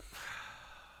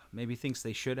maybe thinks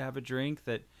they should have a drink,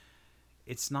 that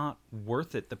it's not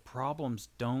worth it. The problems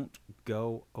don't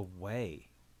go away.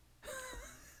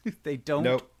 They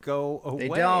don't go away.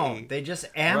 They don't. They just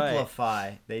amplify.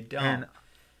 Right. They don't.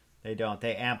 They don't.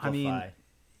 They amplify. I mean,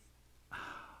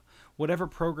 whatever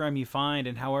program you find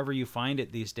and however you find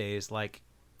it these days, like,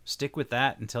 stick with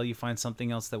that until you find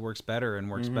something else that works better and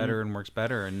works better and works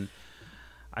better. And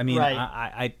I mean,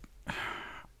 I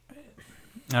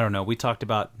don't know. We talked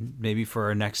about maybe for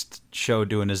our next show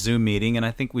doing a Zoom meeting, and I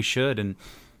think we should. And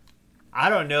I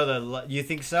don't know you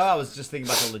think so? I was just thinking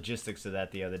about the logistics of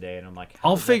that the other day, and I'm like,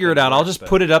 I'll figure it out. I'll just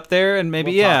put it up there, and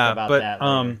maybe talk about that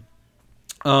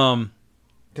later.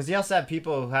 Because you also have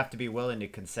people who have to be willing to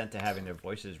consent to having their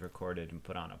voices recorded and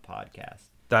put on a podcast.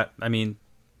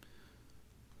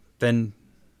 Then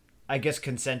I guess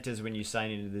consent is when you sign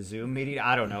into the Zoom meeting.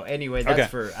 I don't know. Anyway, that's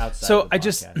for outside. So of the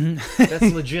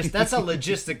podcast. That's a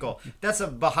logistical. That's a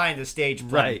behind the stage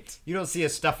plan. Right. You don't see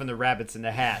us stuffing the rabbits in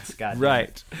the hats. God.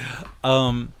 Right.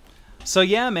 So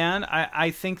yeah, man.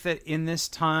 I think that in this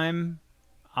time,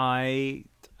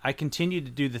 I continue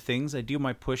to do the things. I do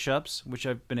my push-ups, which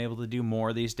I've been able to do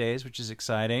more these days, which is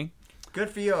exciting. Good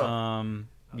for you.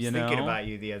 I was thinking about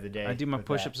you the other day. I do my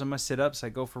push-ups and my sit-ups. I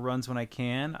go for runs when I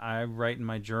can. I write in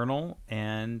my journal,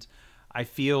 and I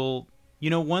feel,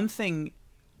 one thing,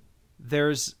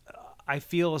 I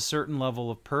feel a certain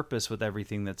level of purpose with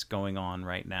everything that's going on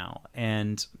right now,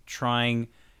 and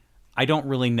I don't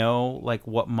really know, like,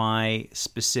 what my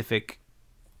specific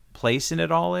place in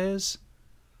it all is,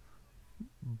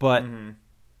 but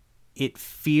it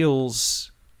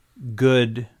feels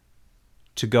good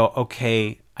to go,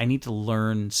 okay, I need to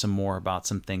learn some more about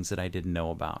some things that I didn't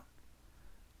know about.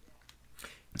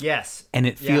 Yes. And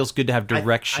it feels good to have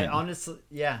direction. I honestly,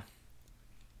 yeah.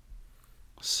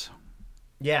 So.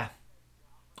 Yeah.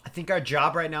 I think our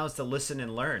job right now is to listen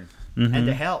and learn and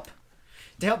to help.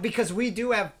 To help, because we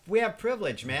have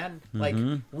privilege, man. Like,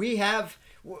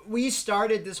 we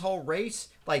started this whole race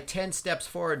like 10 steps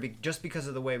forward just because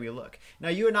of the way we look. Now,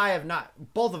 you and I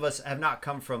both of us have not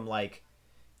come from like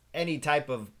any type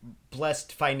of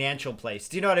blessed financial place.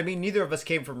 Do you know what I mean? Neither of us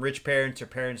came from rich parents or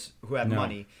parents who have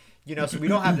money. So we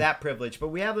don't have that privilege, but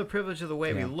we have the privilege of the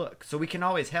way we look. So we can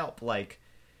always help. Like,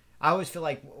 I always feel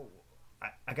like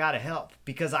I gotta help,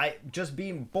 because just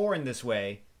being born this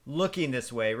way, looking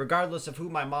this way, regardless of who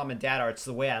my mom and dad are, it's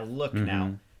the way I look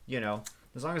now.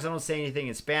 As long as I don't say anything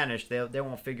in Spanish, they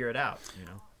won't figure it out.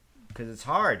 because it's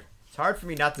hard. It's hard for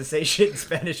me not to say shit in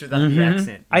Spanish without the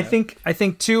accent. I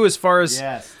think too, as far as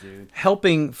yes, dude.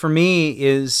 helping for me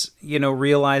is,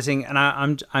 realizing, and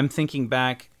I'm thinking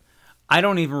back, I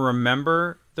don't even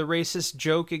remember the racist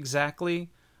joke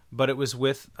exactly, but it was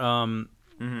with an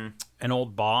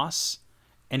old boss,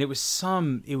 and it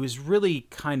was really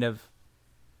kind of,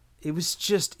 it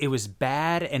was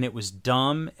bad, and it was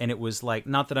dumb, and it was like,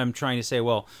 not that I'm trying to say,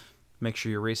 well, make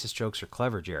sure your racist jokes are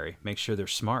clever, Jerry. Make sure they're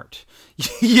smart.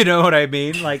 You know what I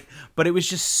mean? Like, but it was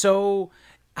just so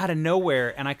out of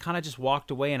nowhere, and I kind of just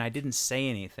walked away, and I didn't say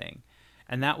anything.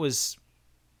 And that was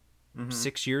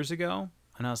 6 years ago,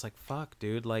 and I was like, fuck,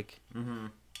 dude, like,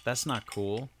 that's not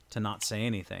cool to not say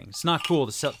anything. It's not cool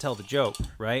to tell the joke,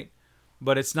 right?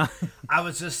 But it's not... I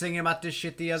was just thinking about this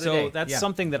shit the other day. So that's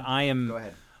something that I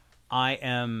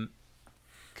am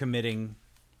committing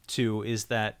to, is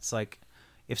that it's like,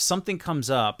 if something comes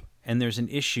up and there's an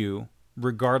issue,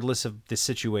 regardless of the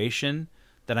situation,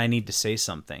 that I need to say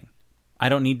something. I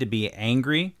don't need to be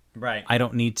angry. Right. I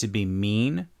don't need to be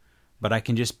mean, but I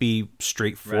can just be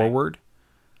straightforward,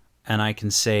 and I can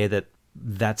say that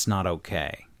that's not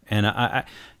okay. And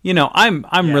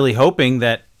I'm really hoping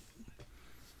that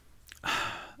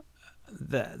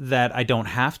I don't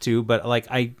have to, but like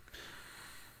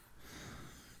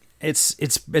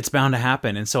it's bound to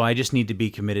happen, and so I just need to be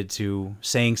committed to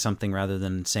saying something rather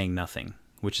than saying nothing,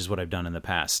 which is what I've done in the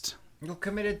past. Well,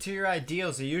 committed to your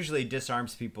ideals, it usually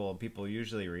disarms people. People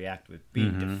usually react with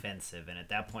being defensive, and at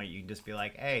that point, you can just be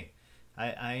like, "Hey,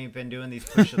 I ain't been doing these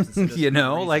push-ups."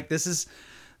 Like this is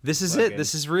it.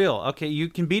 This is real. Okay, you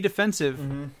can be defensive.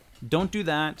 Don't do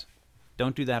that.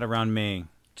 Don't do that around me.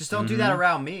 Just don't do that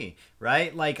around me,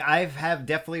 right? Like have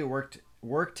definitely worked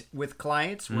with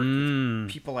clients, with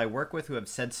people I work with who have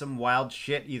said some wild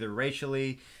shit, either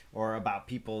racially or about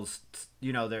people's,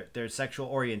 their sexual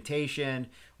orientation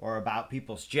or about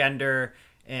people's gender.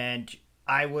 And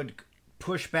I would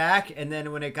push back. And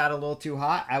then when it got a little too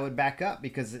hot, I would back up,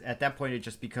 because at that point it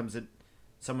just becomes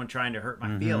someone trying to hurt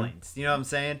my feelings. You know what I'm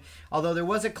saying? Although there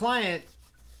was a client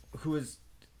who was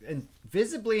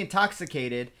visibly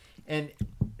intoxicated, and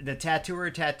the tattooer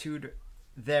tattooed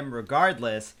them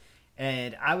regardless.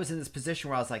 And I was in this position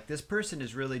where I was like, this person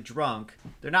is really drunk.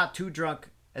 They're not too drunk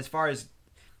as far as,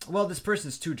 well, this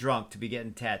person's too drunk to be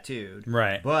getting tattooed.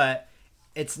 Right. But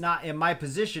it's not in my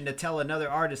position to tell another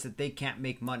artist that they can't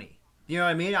make money. You know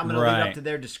what I mean? I'm going to leave it up to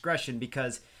their discretion,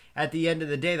 because at the end of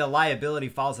the day, the liability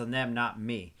falls on them, not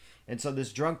me. And so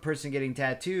this drunk person getting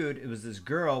tattooed, it was this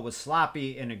girl, was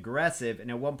sloppy and aggressive, and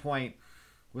at one point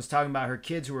was talking about her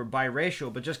kids who were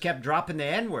biracial, but just kept dropping the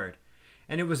N-word.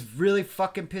 And it was really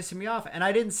fucking pissing me off. And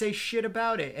I didn't say shit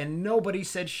about it. And nobody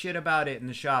said shit about it in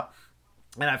the shop.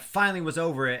 And I finally was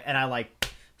over it. And I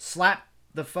slapped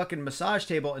the fucking massage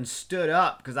table and stood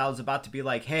up, because I was about to be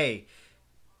like, hey,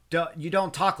 you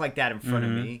don't talk like that in front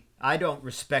of me. I don't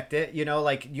respect it. You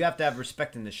have to have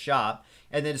respect in the shop.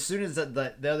 And then as soon as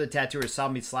the other tattooer saw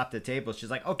me slap the table,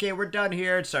 she's like, okay, we're done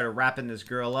here. And started wrapping this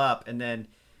girl up. And then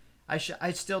I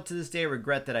still to this day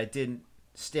regret that I didn't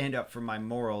stand up for my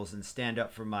morals and stand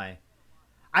up for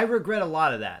I regret a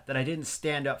lot of that I didn't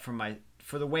stand up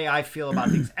for the way I feel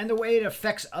about things and the way it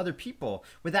affects other people,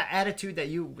 with that attitude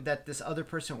that this other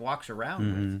person walks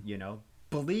around with,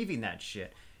 believing that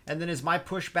shit. And then is my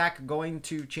pushback going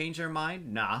to change their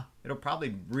mind? Nah, it'll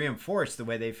probably reinforce the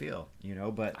way they feel,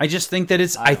 but I just think that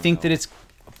I think that it's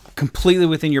completely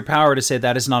within your power to say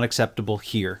that is not acceptable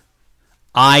here.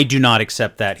 I do not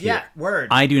accept that here. Yeah, word.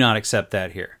 I do not accept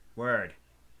that here. Word.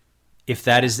 If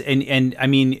that is, and I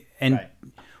mean, and right.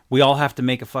 We all have to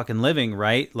make a fucking living,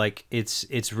 right? Like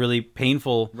it's really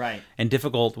painful, right, and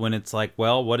difficult when it's like,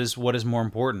 well, what is more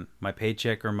important, my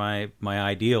paycheck or my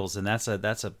ideals? And that's a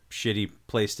shitty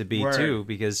place to be too,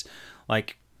 because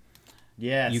like,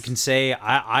 yes, you can say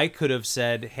I could have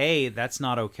said, hey, that's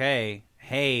not okay.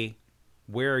 Hey,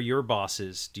 where are your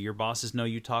bosses? Do your bosses know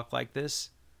you talk like this?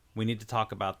 We need to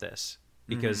talk about this,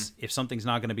 because if something's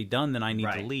not going to be done, then I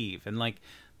need to leave. And like,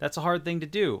 that's a hard thing to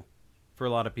do for a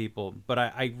lot of people. But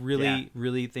I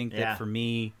really think that for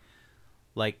me,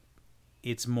 like,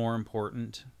 it's more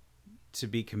important to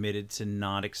be committed to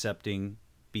not accepting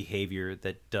behavior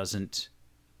that doesn't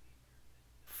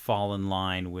fall in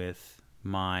line with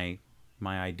my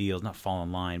ideals. Not fall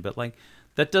in line, but like,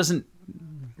 that doesn't.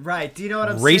 Right. Do you know what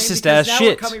I'm saying? Racist because ass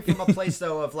shit. We're coming from a place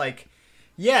though of like,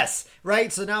 Yes,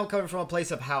 right? So now I'm coming from a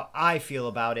place of how I feel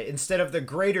about it instead of the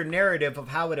greater narrative of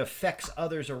how it affects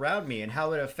others around me and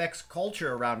how it affects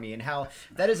culture around me and how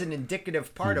that is an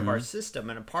indicative part of our system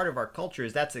and a part of our culture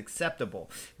is that's acceptable.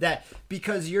 That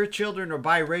because your children are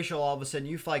biracial, all of a sudden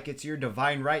you feel like it's your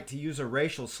divine right to use a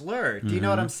racial slur. Do you know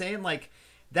what I'm saying? Like,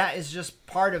 that is just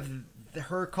part of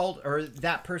her cult or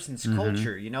that person's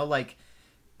culture, you know? Like,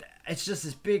 it's just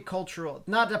this big cultural,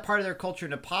 not a part of their culture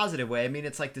in a positive way. I mean,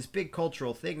 it's like this big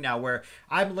cultural thing now where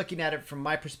I'm looking at it from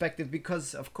my perspective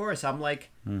because, of course, I'm like,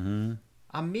 I'm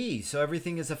me. So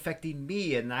everything is affecting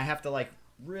me and I have to like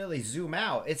really zoom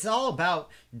out. It's all about,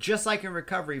 just like in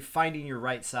recovery, finding your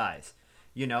right size,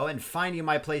 you know, and finding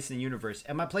my place in the universe.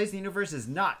 And my place in the universe is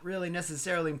not really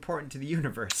necessarily important to the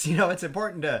universe. You know, it's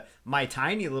important to my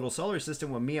tiny little solar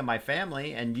system with me and my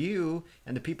family and you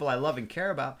and the people I love and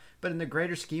care about. But in the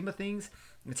greater scheme of things,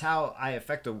 it's how I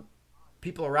affect the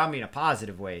people around me in a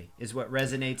positive way is what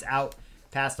resonates out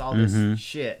past all this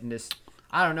shit. And this,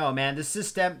 I don't know, man, the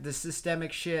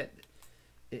systemic shit,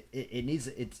 it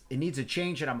needs a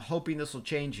change, and I'm hoping this will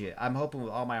change it. I'm hoping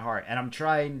with all my heart. And I'm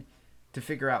trying to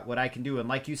figure out what I can do. And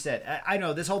like you said, I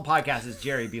know this whole podcast is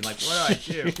Jerry being like, what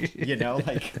do I do? You know,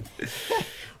 like,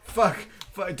 fuck,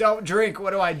 don't drink.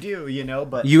 What do I do? You know,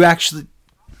 but you actually,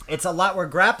 it's a lot we're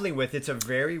grappling with. It's a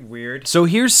very weird. So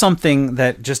here's something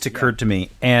that just occurred to me.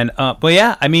 And, but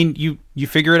yeah, I mean, you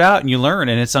figure it out and you learn,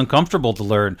 and it's uncomfortable to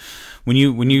learn when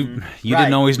you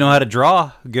didn't always know how to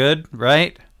draw good.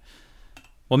 Right.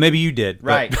 Well, maybe you did.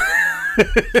 Right.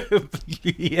 But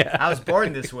yeah, I was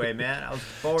born this way, man. I was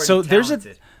born so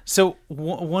talented.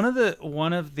 One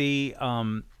of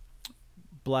the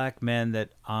black men that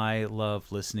I love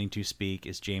listening to speak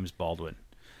is James Baldwin,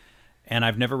 and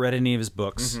I've never read any of his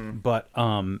books, but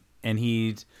and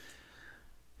he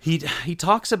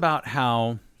talks about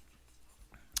how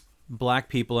black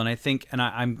people, and I think, and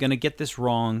I'm gonna get this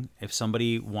wrong. If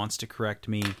somebody wants to correct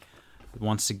me,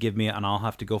 wants to give me, and I'll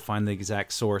have to go find the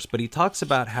exact source, but he talks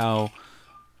about how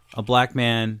a black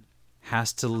man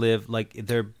has to live like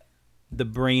the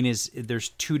brain is, there's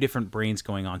two different brains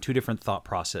going on, two different thought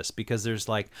process, because there's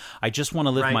like, I just want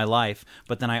to live my life,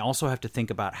 but then I also have to think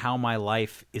about how my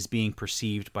life is being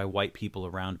perceived by white people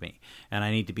around me. And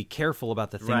I need to be careful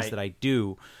about the things that I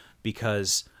do,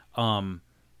 because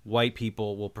white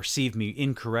people will perceive me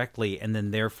incorrectly, and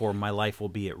then therefore my life will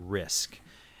be at risk.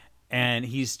 And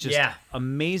he's just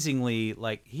amazingly,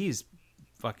 like, he's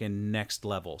fucking next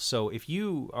level. So if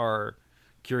you are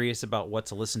curious about what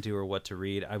to listen to or what to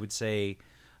read, I would say,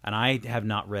 and I have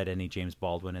not read any James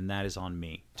Baldwin, and that is on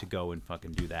me to go and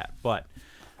fucking do that. But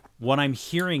what I'm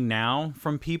hearing now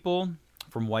from people,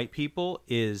 from white people,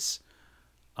 is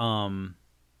I'm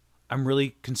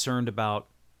really concerned about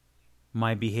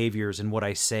my behaviors and what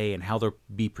I say and how they'll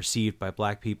be perceived by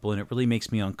black people. And it really makes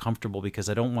me uncomfortable because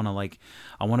I don't want to,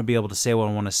 I want to be able to say what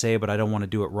I want to say, but I don't want to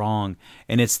do it wrong.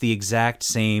 And it's the exact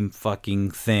same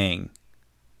fucking thing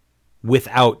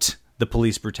without the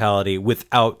police brutality,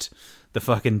 without the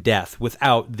fucking death,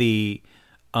 without the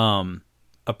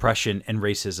oppression and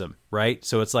racism, right?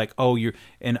 So it's like,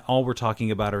 and all we're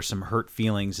talking about are some hurt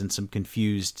feelings and some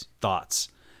confused thoughts.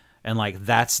 And like,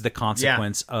 that's the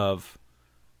consequence of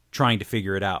trying to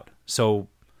figure it out. So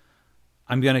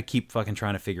I'm going to keep fucking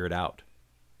trying to figure it out,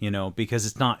 because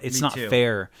it's not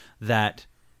fair that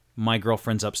my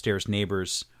girlfriend's upstairs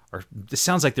neighbors are, this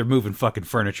sounds like they're moving fucking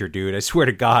furniture, dude. I swear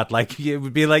to God, like, it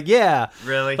would be like, yeah,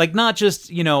 really? Like, not just,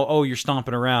 you're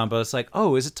stomping around, but it's like,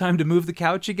 is it time to move the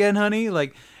couch again, honey?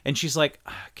 Like, and she's like,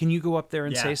 can you go up there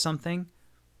and say something?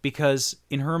 Because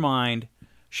in her mind,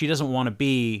 she doesn't want to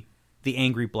be the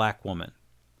angry black woman.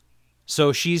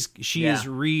 So she has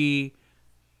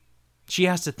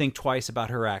to think twice about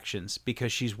her actions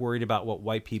because she's worried about what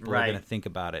white people are going to think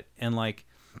about it. And like,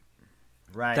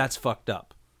 that's fucked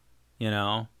up,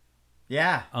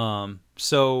 Yeah.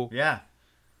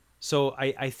 So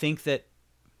I think that,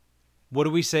 what do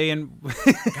we say? And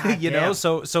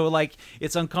so like,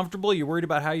 it's uncomfortable. You're worried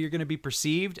about how you're going to be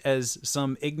perceived as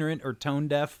some ignorant or tone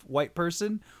deaf white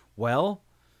person. Well,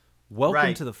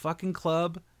 welcome to the fucking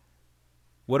club.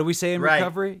 What do we say in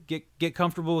recovery? Get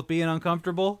comfortable with being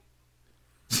uncomfortable.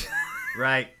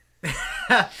 Right.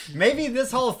 Maybe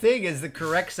this whole thing is the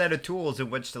correct set of tools in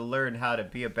which to learn how to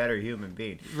be a better human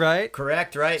being. Right.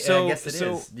 Correct. Right. So I guess it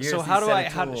is. So how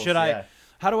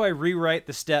do I rewrite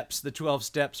the 12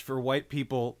 steps for white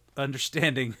people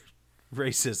understanding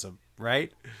racism?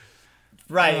 Right.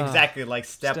 Right, exactly. Like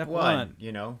step one,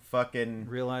 fucking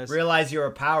realize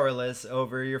you're powerless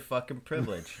over your fucking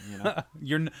privilege.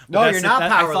 You're not powerless.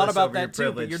 I thought about over that your too,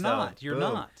 privilege, but you're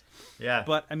not. Yeah.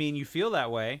 But I mean, you feel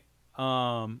that way.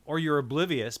 or you're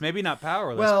oblivious. Maybe not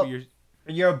powerless, well,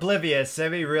 but you're oblivious.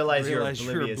 Maybe realize you're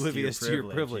oblivious to your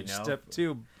privilege. You know? Step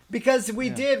 2. Because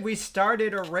we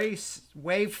started a race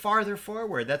way farther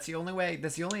forward. That's the only way.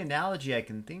 That's the only analogy I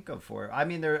can think of for it. I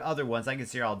mean, there are other ones I can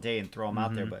sit here all day and throw them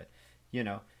out there, but you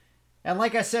know. And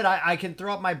like I said, I can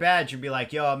throw up my badge and be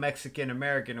like, "Yo, I'm Mexican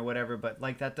American" or whatever. But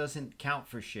like that doesn't count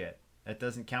for shit. That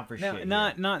doesn't count for shit.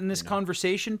 Not in this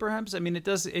conversation, perhaps. I mean, it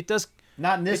does. Not in this conversation.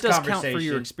 It does conversation. count for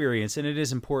your experience, and it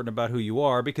is important about who you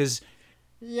are because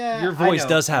your voice know,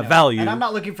 does have value. And I'm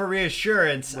not looking for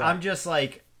reassurance. Right. I'm just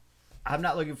like, I'm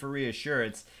not looking for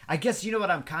reassurance. I guess you know what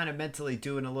I'm kind of mentally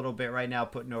doing a little bit right now,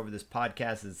 putting over this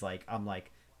podcast is like, I'm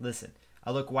like, listen,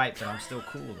 I look white, but I'm still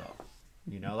cool though.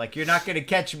 You know, like you're not gonna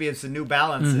catch me in some New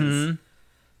Balances.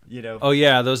 You know. Oh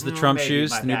yeah, those the Trump maybe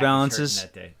shoes, my New back was Balances.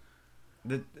 hurting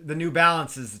that day. The New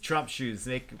Balances, the Trump shoes.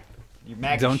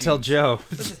 Don't tell Joe.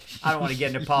 I don't want to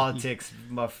get into politics.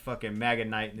 My fucking MAGA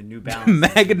Knight and the New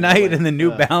Balances. MAGA Knight and the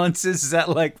New Balances. Is that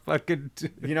like fucking?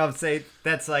 You know what I'm saying?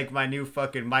 That's like my new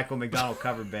fucking Michael McDonald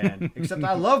cover band. Except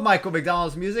I love Michael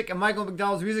McDonald's music, and Michael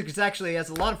McDonald's music is actually has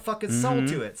a lot of fucking soul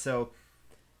to it. So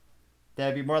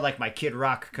that'd be more like my Kid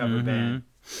Rock cover band.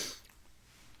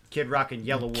 Kid Rock and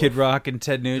Yellow Wolf. Kid Rock and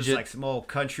Ted Nugent. Just like some old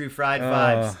country fried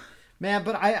vibes. Man,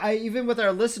 but I even with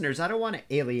our listeners, I don't want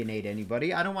to alienate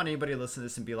anybody. I don't want anybody to listen to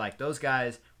this and be like, those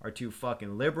guys are two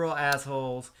fucking liberal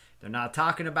assholes. They're not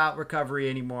talking about recovery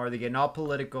anymore. They're getting all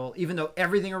political, even though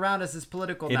everything around us is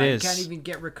political now. You can't even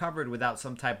get recovered without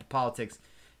some type of politics.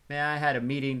 Man, I had a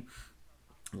meeting.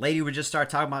 Lady would just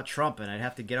start talking about Trump, and I'd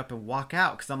have to get up and walk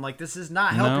out because I'm like, this is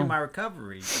not helping my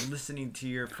recovery. I'm listening to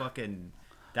your fucking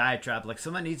diatribe. Like,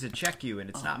 someone needs to check you, and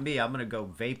it's not me. I'm going to go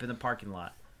vape in the parking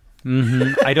lot.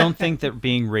 I don't think that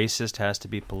being racist has to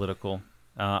be political.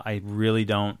 I really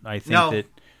don't. I think that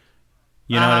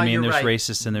you know what I mean. There's right.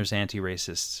 racists and there's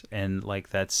anti-racists, and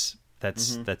like that's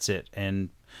it. And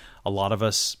a lot of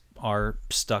us are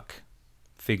stuck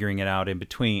figuring it out in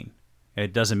between.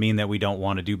 It doesn't mean that we don't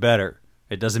want to do better.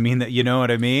 It doesn't mean that, you know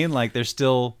what I mean. Like there's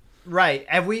still right,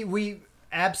 and we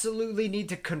absolutely need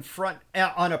to confront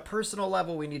on a personal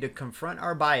level. We need to confront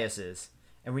our biases,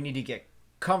 and we need to get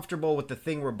comfortable with the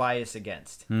thing we're biased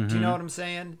against. Do you know what I'm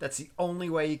saying? That's the only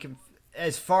way you can,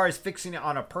 as far as fixing it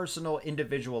on a personal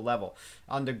individual level.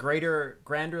 On the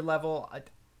grander level,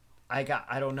 I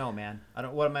don't know, man.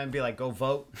 What am I gonna be like, go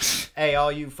vote? Hey,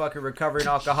 all you fucking recovering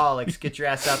alcoholics, get your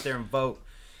ass out there and vote.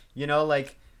 You know,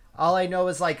 like all I know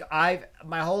is like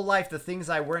my whole life, the things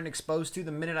I weren't exposed to,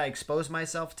 the minute I exposed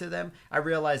myself to them, I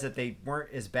realized that they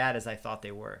weren't as bad as I thought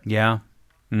they were. Yeah.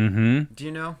 Do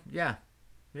you know? Yeah.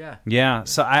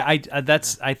 So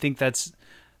I think that's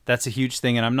a huge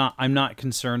thing, and I'm not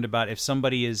concerned about if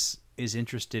somebody is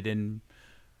interested in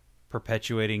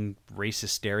perpetuating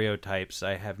racist stereotypes.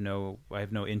 I have no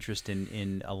interest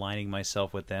in aligning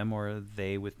myself with them or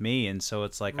they with me, and so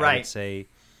it's like I would say,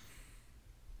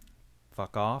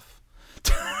 fuck off.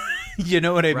 You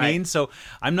know what I mean? So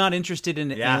I'm not interested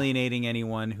in alienating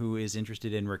anyone who is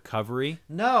interested in recovery.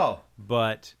 No,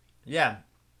 but yeah.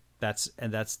 That's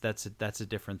a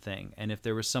different thing. And if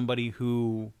there was somebody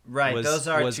who those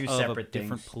are two separate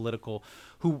different things. Political,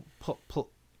 who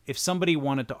if somebody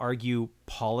wanted to argue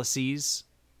policies,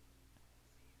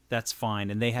 that's fine,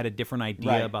 and they had a different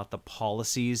idea about the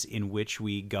policies in which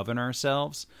we govern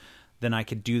ourselves, then I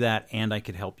could do that, and I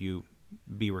could help you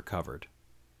be recovered.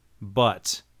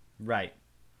 But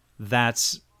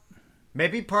that's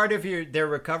maybe part of their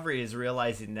recovery is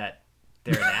realizing that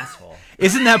they're an asshole.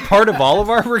 Isn't that part of all of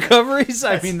our recoveries?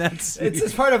 I mean, it's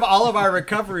just part of all of our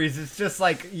recoveries. It's just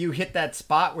like you hit that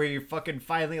spot where you're fucking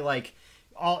finally like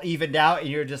all evened out, and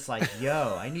you're just like,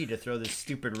 yo, I need to throw this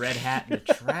stupid red hat in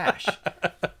the trash.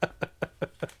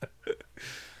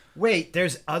 Wait,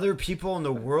 there's other people in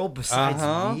the world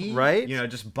besides me? Right? You know,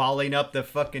 just balling up the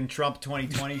fucking Trump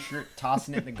 2020 shirt,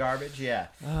 tossing it in the garbage? Yeah.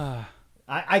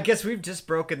 I guess we've just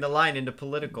broken the line into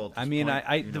political. I mean,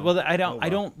 I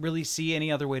don't really see any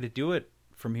other way to do it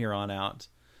from here on out,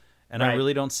 and I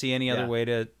really don't see any other way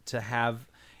to have.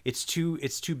 It's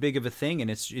too big of a thing, and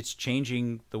it's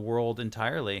changing the world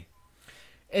entirely.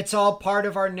 It's all part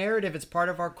of our narrative. It's part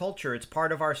of our culture. It's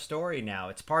part of our story now.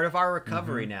 It's part of our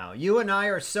recovery now. You and I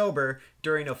are sober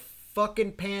during a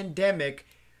fucking pandemic,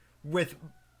 with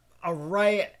a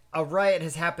riot. A riot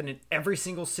has happened in every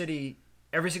single city.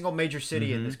 Every single major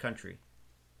city in this country.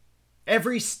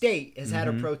 Every state has had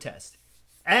a protest.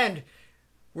 And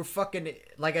we're fucking,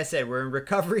 like I said, we're in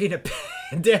recovery in a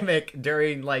pandemic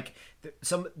during like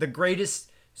the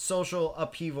greatest social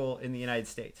upheaval in the United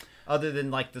States, other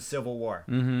than like the Civil War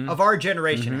of our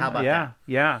generation. How about that?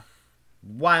 Yeah.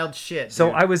 Wild shit. So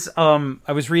dude.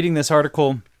 I was reading this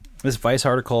article, this Vice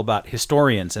article about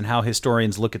historians and how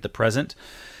historians look at the present.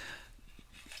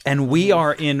 And we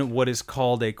are in what is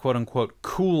called a quote unquote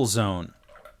cool zone.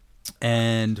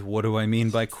 And what do I mean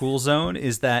by cool zone?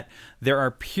 Is that there are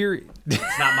periods.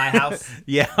 It's not my house.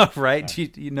 Yeah, right.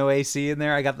 You know AC in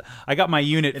there. I got my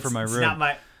unit for my room. It's not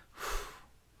my.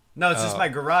 No, it's just my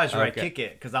garage where I kick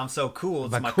it because I'm so cool.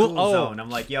 It's my cool zone. I'm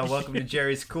like, yo, welcome to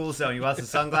Jerry's cool zone. You want some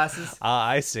sunglasses?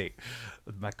 I see.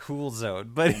 My cool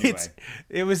zone. But anyway.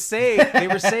 They were saying,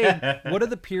 what are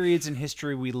the periods in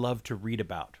history we love to read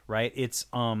about, right? It's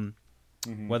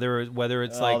whether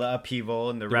it's like the upheaval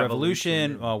and the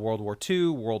revolution, World War II,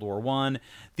 World War I.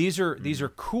 These are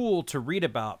cool to read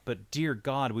about, but dear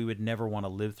God, we would never want to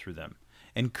live through them.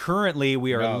 And currently,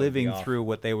 we are living through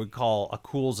what they would call a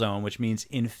cool zone, which means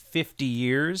in 50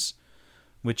 years,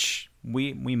 which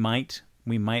we might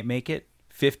make it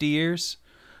 50 years.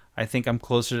 I think I'm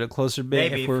closer to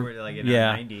maybe if we're like in the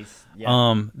 90s.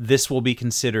 Yeah. This will be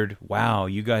considered. Wow,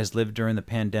 you guys lived during the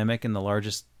pandemic and the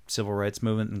largest civil rights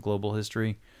movement in global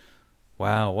history.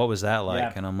 Wow, what was that like?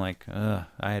 Yeah. And I'm like, I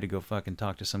had to go fucking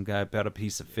talk to some guy about a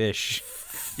piece of fish.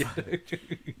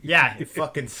 Yeah, it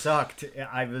fucking sucked.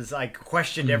 I was like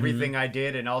questioned everything I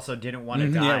did and also didn't want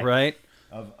to die. Yeah, right.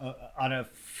 On a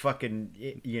fucking,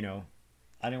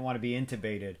 I didn't want to be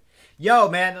intubated. Yo,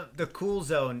 man, the cool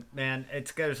zone, man.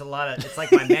 There's a lot of. It's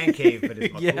like my man cave, but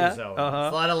it's my cool zone. Uh-huh.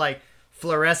 It's a lot of like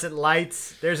fluorescent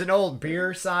lights. There's an old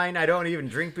beer sign. I don't even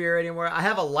drink beer anymore. I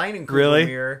have a Leinenkugel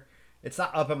mirror. It's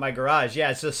not up in my garage. Yeah,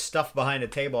 it's just stuff behind a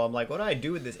table. I'm like, what do I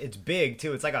do with this? It's big,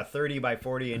 too. It's like a 30 by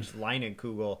 40 inch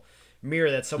Leinenkugel mirror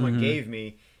that someone gave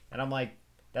me. And I'm like,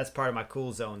 that's part of my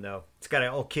cool zone, though. It's got an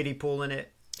old kiddie pool in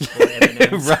it.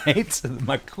 Right?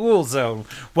 My cool zone.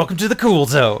 Welcome to the cool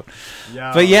zone.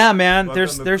 Yeah, but yeah, man,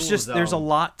 there's a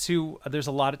lot to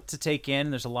take in,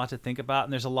 and there's a lot to think about,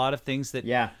 and there's a lot of things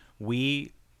that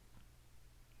we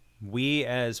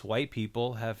as white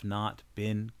people have not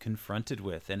been confronted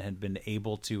with and had been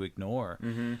able to ignore.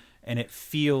 And it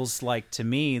feels like to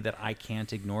me that I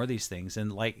can't ignore these things.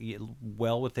 And like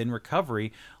well within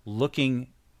recovery, looking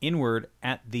inward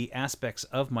at the aspects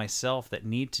of myself that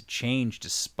need to change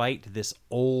despite this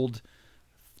old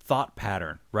thought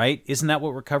pattern, right? Isn't that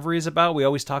what recovery is about? We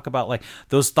always talk about like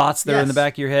those thoughts that are in the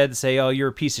back of your head that say, oh, you're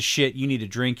a piece of shit. You need a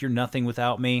drink. You're nothing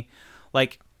without me.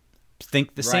 Like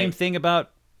think the same thing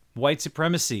about white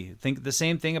supremacy. Think the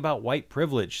same thing about white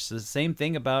privilege. So the same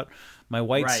thing about my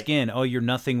white skin. Oh, you're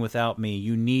nothing without me.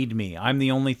 You need me. I'm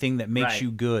the only thing that makes you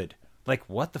good. Like,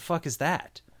 what the fuck is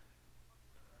that?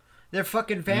 They're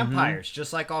fucking vampires,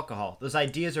 just like alcohol. Those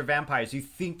ideas are vampires. You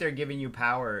think they're giving you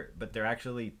power, but they're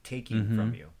actually taking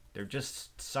from you. They're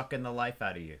just sucking the life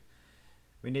out of you.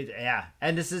 We need,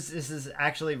 and this is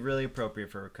actually really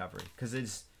appropriate for recovery because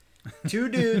it's two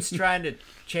dudes trying to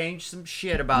change some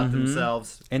shit about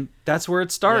themselves, and that's where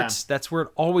it starts. That's where it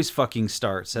always fucking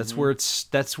starts. That's where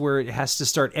it has to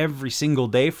start every single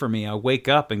day for me. I wake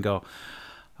up and go,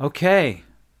 okay,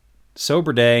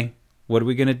 sober day. What are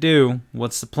we gonna do?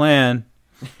 What's the plan?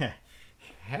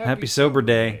 Happy sober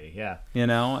day. Yeah,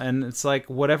 and it's like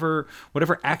whatever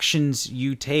actions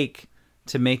you take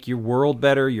to make your world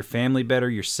better, your family better,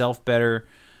 yourself better,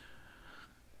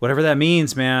 whatever that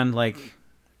means, man. Like,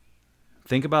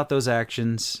 think about those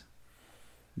actions.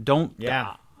 Don't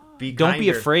be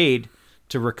afraid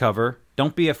to recover.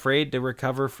 Don't be afraid to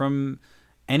recover from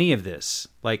any of this.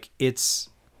 Like it's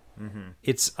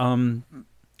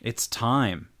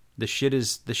time. The shit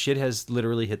has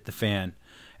literally hit the fan,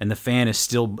 and the fan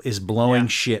is blowing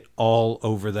shit all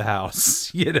over the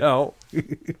house.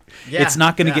 It's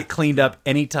not going to get cleaned up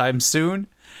anytime soon,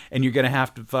 and you're going to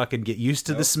have to fucking get used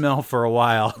to the smell for a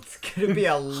while. It's going to be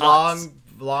a long,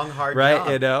 hard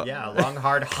job. Yeah, a long,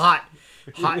 hard, hot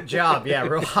job. Yeah,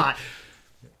 real hot.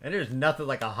 And there's nothing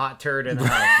like a hot turd in the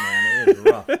house, man. It is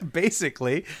rough.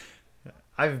 Basically.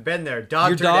 I've been there.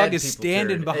 Your dog is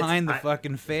standing behind the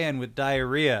fucking fan with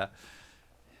diarrhea.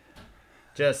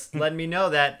 Just let me know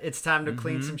that it's time to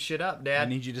clean some shit up, Dad. I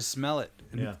need you to smell it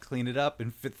and clean it up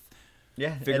and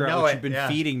figure out what you've been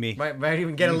feeding me. Might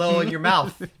even get a little in your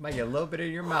mouth. Might get a little bit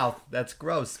in your mouth. That's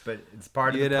gross, but it's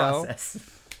part of the process.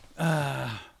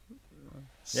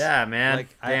 Yeah, man.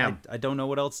 Like, I don't know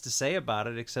what else to say about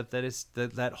it except that it's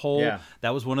that whole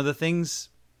that was one of the things.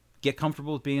 Get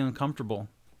comfortable with being uncomfortable.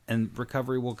 And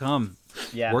recovery will come.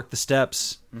 Yeah. Work the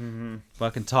steps.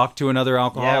 Fucking talk to another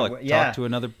alcoholic. Talk to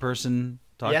another person.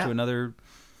 Talk to another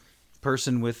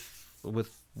person with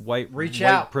white privilege.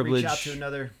 Reach out to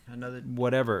another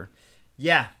whatever.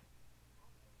 Yeah.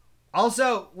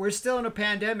 Also, we're still in a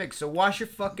pandemic, so wash your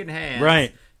fucking hands.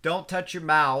 Right. Don't touch your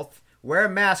mouth. wear a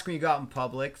mask when you go out in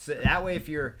public. So that way, if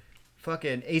you're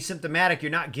fucking asymptomatic,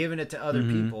 you're not giving it to other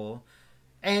people.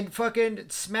 And fucking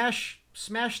smash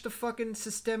the fucking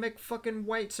systemic fucking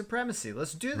white supremacy.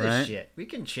 Let's do this shit. We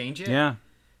can change it.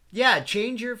 Yeah,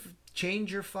 change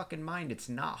your fucking mind. It's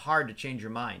not hard to change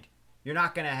your mind. You're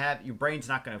not gonna have your brain's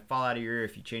not gonna fall out of your ear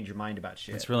if you change your mind about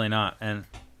shit. It's really not. And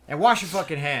wash your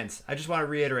fucking hands. I just want to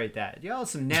reiterate that. Y'all have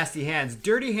some nasty hands.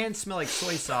 Dirty hands smell like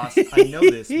soy sauce. I know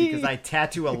this because I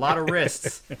tattoo a lot of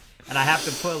wrists. And I have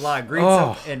to put a lot of green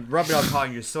soap and rub it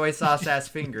on your soy sauce ass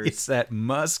fingers. It's that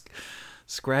musk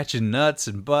scratching nuts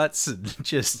and butts and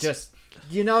just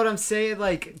you know what I'm saying?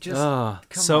 Like just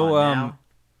come on now.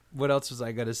 What else was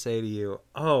I gonna say to you?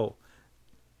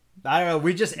 I don't know.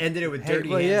 We just ended it with dirty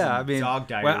hands and dog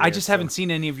diarrhea. Well, I just haven't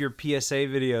seen any of your PSA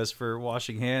videos for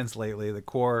washing hands lately. The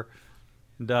core.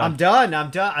 I'm done.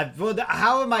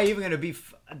 How am I even going to be?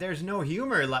 There's no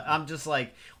humor. I'm just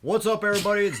like, what's up,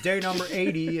 everybody? It's day number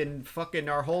 80, and fucking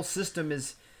our whole system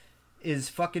is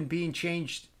fucking being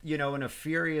changed, in a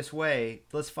furious way.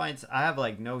 I have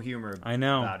like no humor. I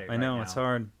know. About it I know. Right it's now.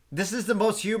 hard. This is the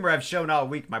most humor I've shown all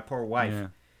week. My poor wife. Yeah.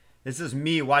 This is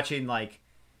me watching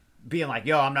being like,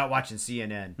 yo, I'm not watching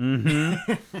CNN.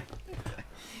 Mm-hmm.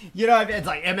 It's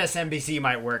like MSNBC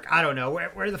might work. I don't know.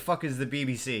 Where the fuck is the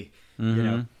BBC?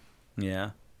 Mm-hmm.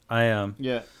 Yeah.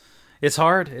 Yeah. It's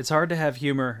hard. It's hard to have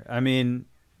humor. I mean,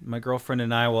 my girlfriend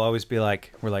and I will always be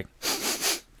like, ooh,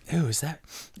 is that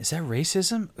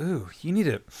racism? Ooh, you need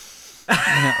to...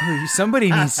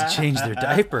 somebody needs to change their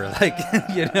diaper.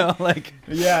 Yeah,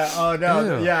 oh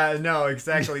no. Ew. Yeah, no,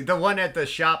 exactly. The one at the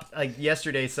shop,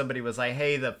 yesterday, somebody was like,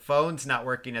 hey, the phone's not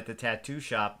working at the tattoo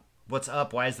shop. What's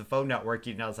up? Why is the phone not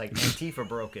working? And I was like, Antifa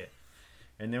broke it.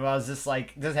 And then I was just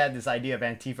had this idea of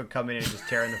Antifa coming in and just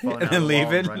tearing the phone out of the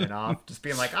wall and running off. Just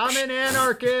being like, I'm an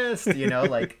anarchist,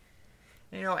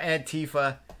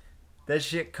 Antifa. That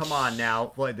shit, come on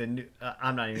now. Boy, I'm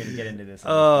not even going to get into this.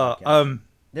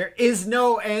 There is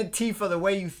no Antifa the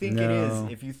way you think it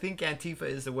is. If you think Antifa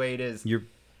is the way it is, you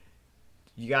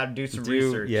got to do some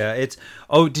research. Yeah,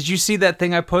 did you see that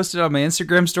thing I posted on my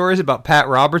Instagram stories about Pat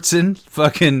Robertson,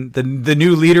 fucking the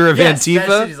new leader of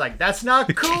Antifa? He's like, that's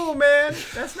not cool, man.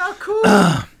 That's not cool.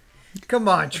 Come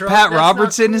on, Trump. Pat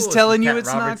Robertson is telling you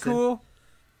it's not cool?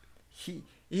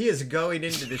 He is going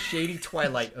into the shady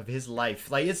twilight of his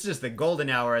life. It's just the golden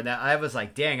hour. And I was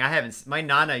like, dang, my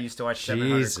Nana used to watch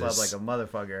 700 Club like a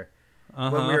motherfucker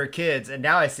when we were kids. And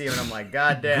now I see him and I'm like,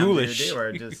 God damn, dude, they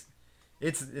were just...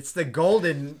 It's the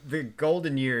golden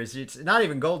years. It's not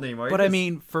even golden anymore. But I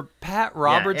mean, for Pat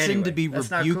Robertson to be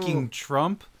rebuking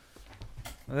Trump,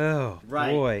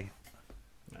 boy.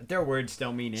 Their words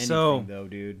don't mean anything, though,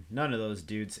 dude. None of those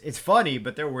dudes. It's funny,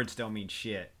 but their words don't mean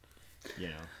shit.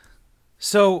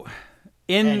 So,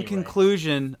 in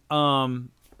conclusion,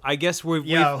 I guess we've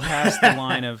passed the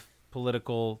line of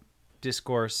political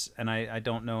discourse, and I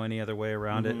don't know any other way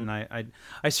around it. And I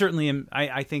certainly am.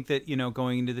 I think that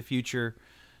going into the future,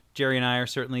 Jerry and I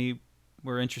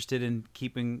we're interested in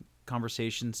keeping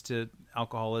conversations to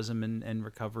alcoholism and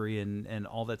recovery and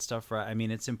all that stuff. Right? I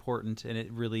mean, it's important, and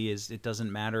it really is. It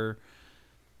doesn't matter.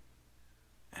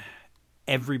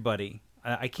 Everybody.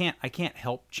 I can't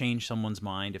help change someone's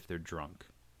mind if they're drunk.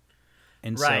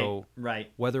 And so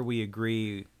whether we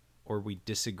agree or we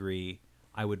disagree,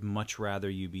 I would much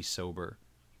rather you be sober,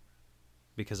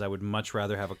 because I would much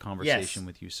rather have a conversation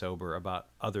with you sober about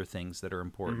other things that are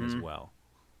important as well.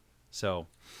 So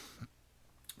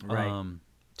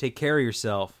take care of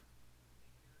yourself.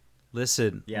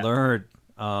 Listen, learn.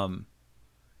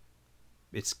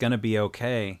 It's going to be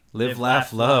okay. Live,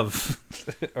 laugh, love.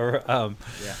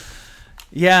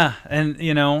 Yeah, and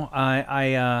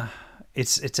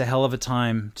it's a hell of a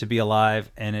time to be alive,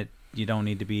 and you don't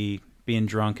need to be being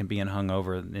drunk and being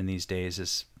hungover in these days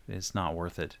is not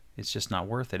worth it. It's just not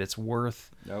worth it. It's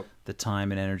worth the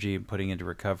time and energy and putting into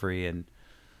recovery. And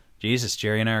Jesus,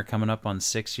 Jerry and I are coming up on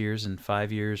 6 years and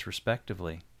 5 years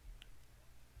respectively.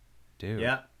 Dude.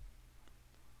 Yeah.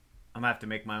 I'm gonna have to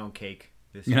make my own cake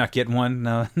this year. You're not getting one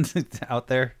out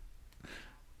there?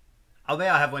 Maybe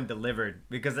I'll have one delivered,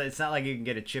 because it's not like you can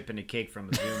get a chip and a cake from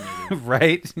a Zoom meeting.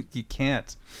 Right? You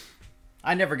can't.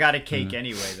 I never got a cake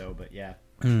anyway, though, but yeah.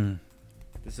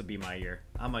 This will be my year.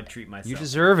 I'm going to treat myself. You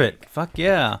deserve it. Fuck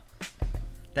yeah.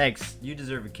 Thanks. You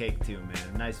deserve a cake, too, man.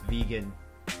 A nice vegan,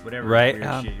 whatever right?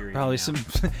 Weird shit you're probably eating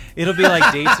some... It'll be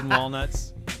like dates and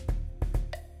walnuts.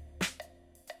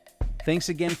 Thanks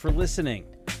again for listening.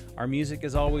 Our music,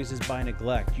 as always, is by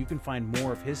Neglect. You can find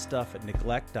more of his stuff at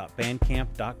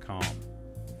neglect.bandcamp.com.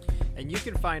 And you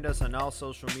can find us on all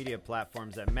social media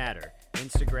platforms that matter: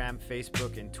 Instagram,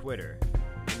 Facebook, and Twitter.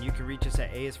 And you can reach us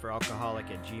at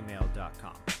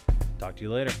aisforalcoholic@gmail.com. Talk to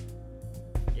you later.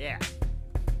 Yeah.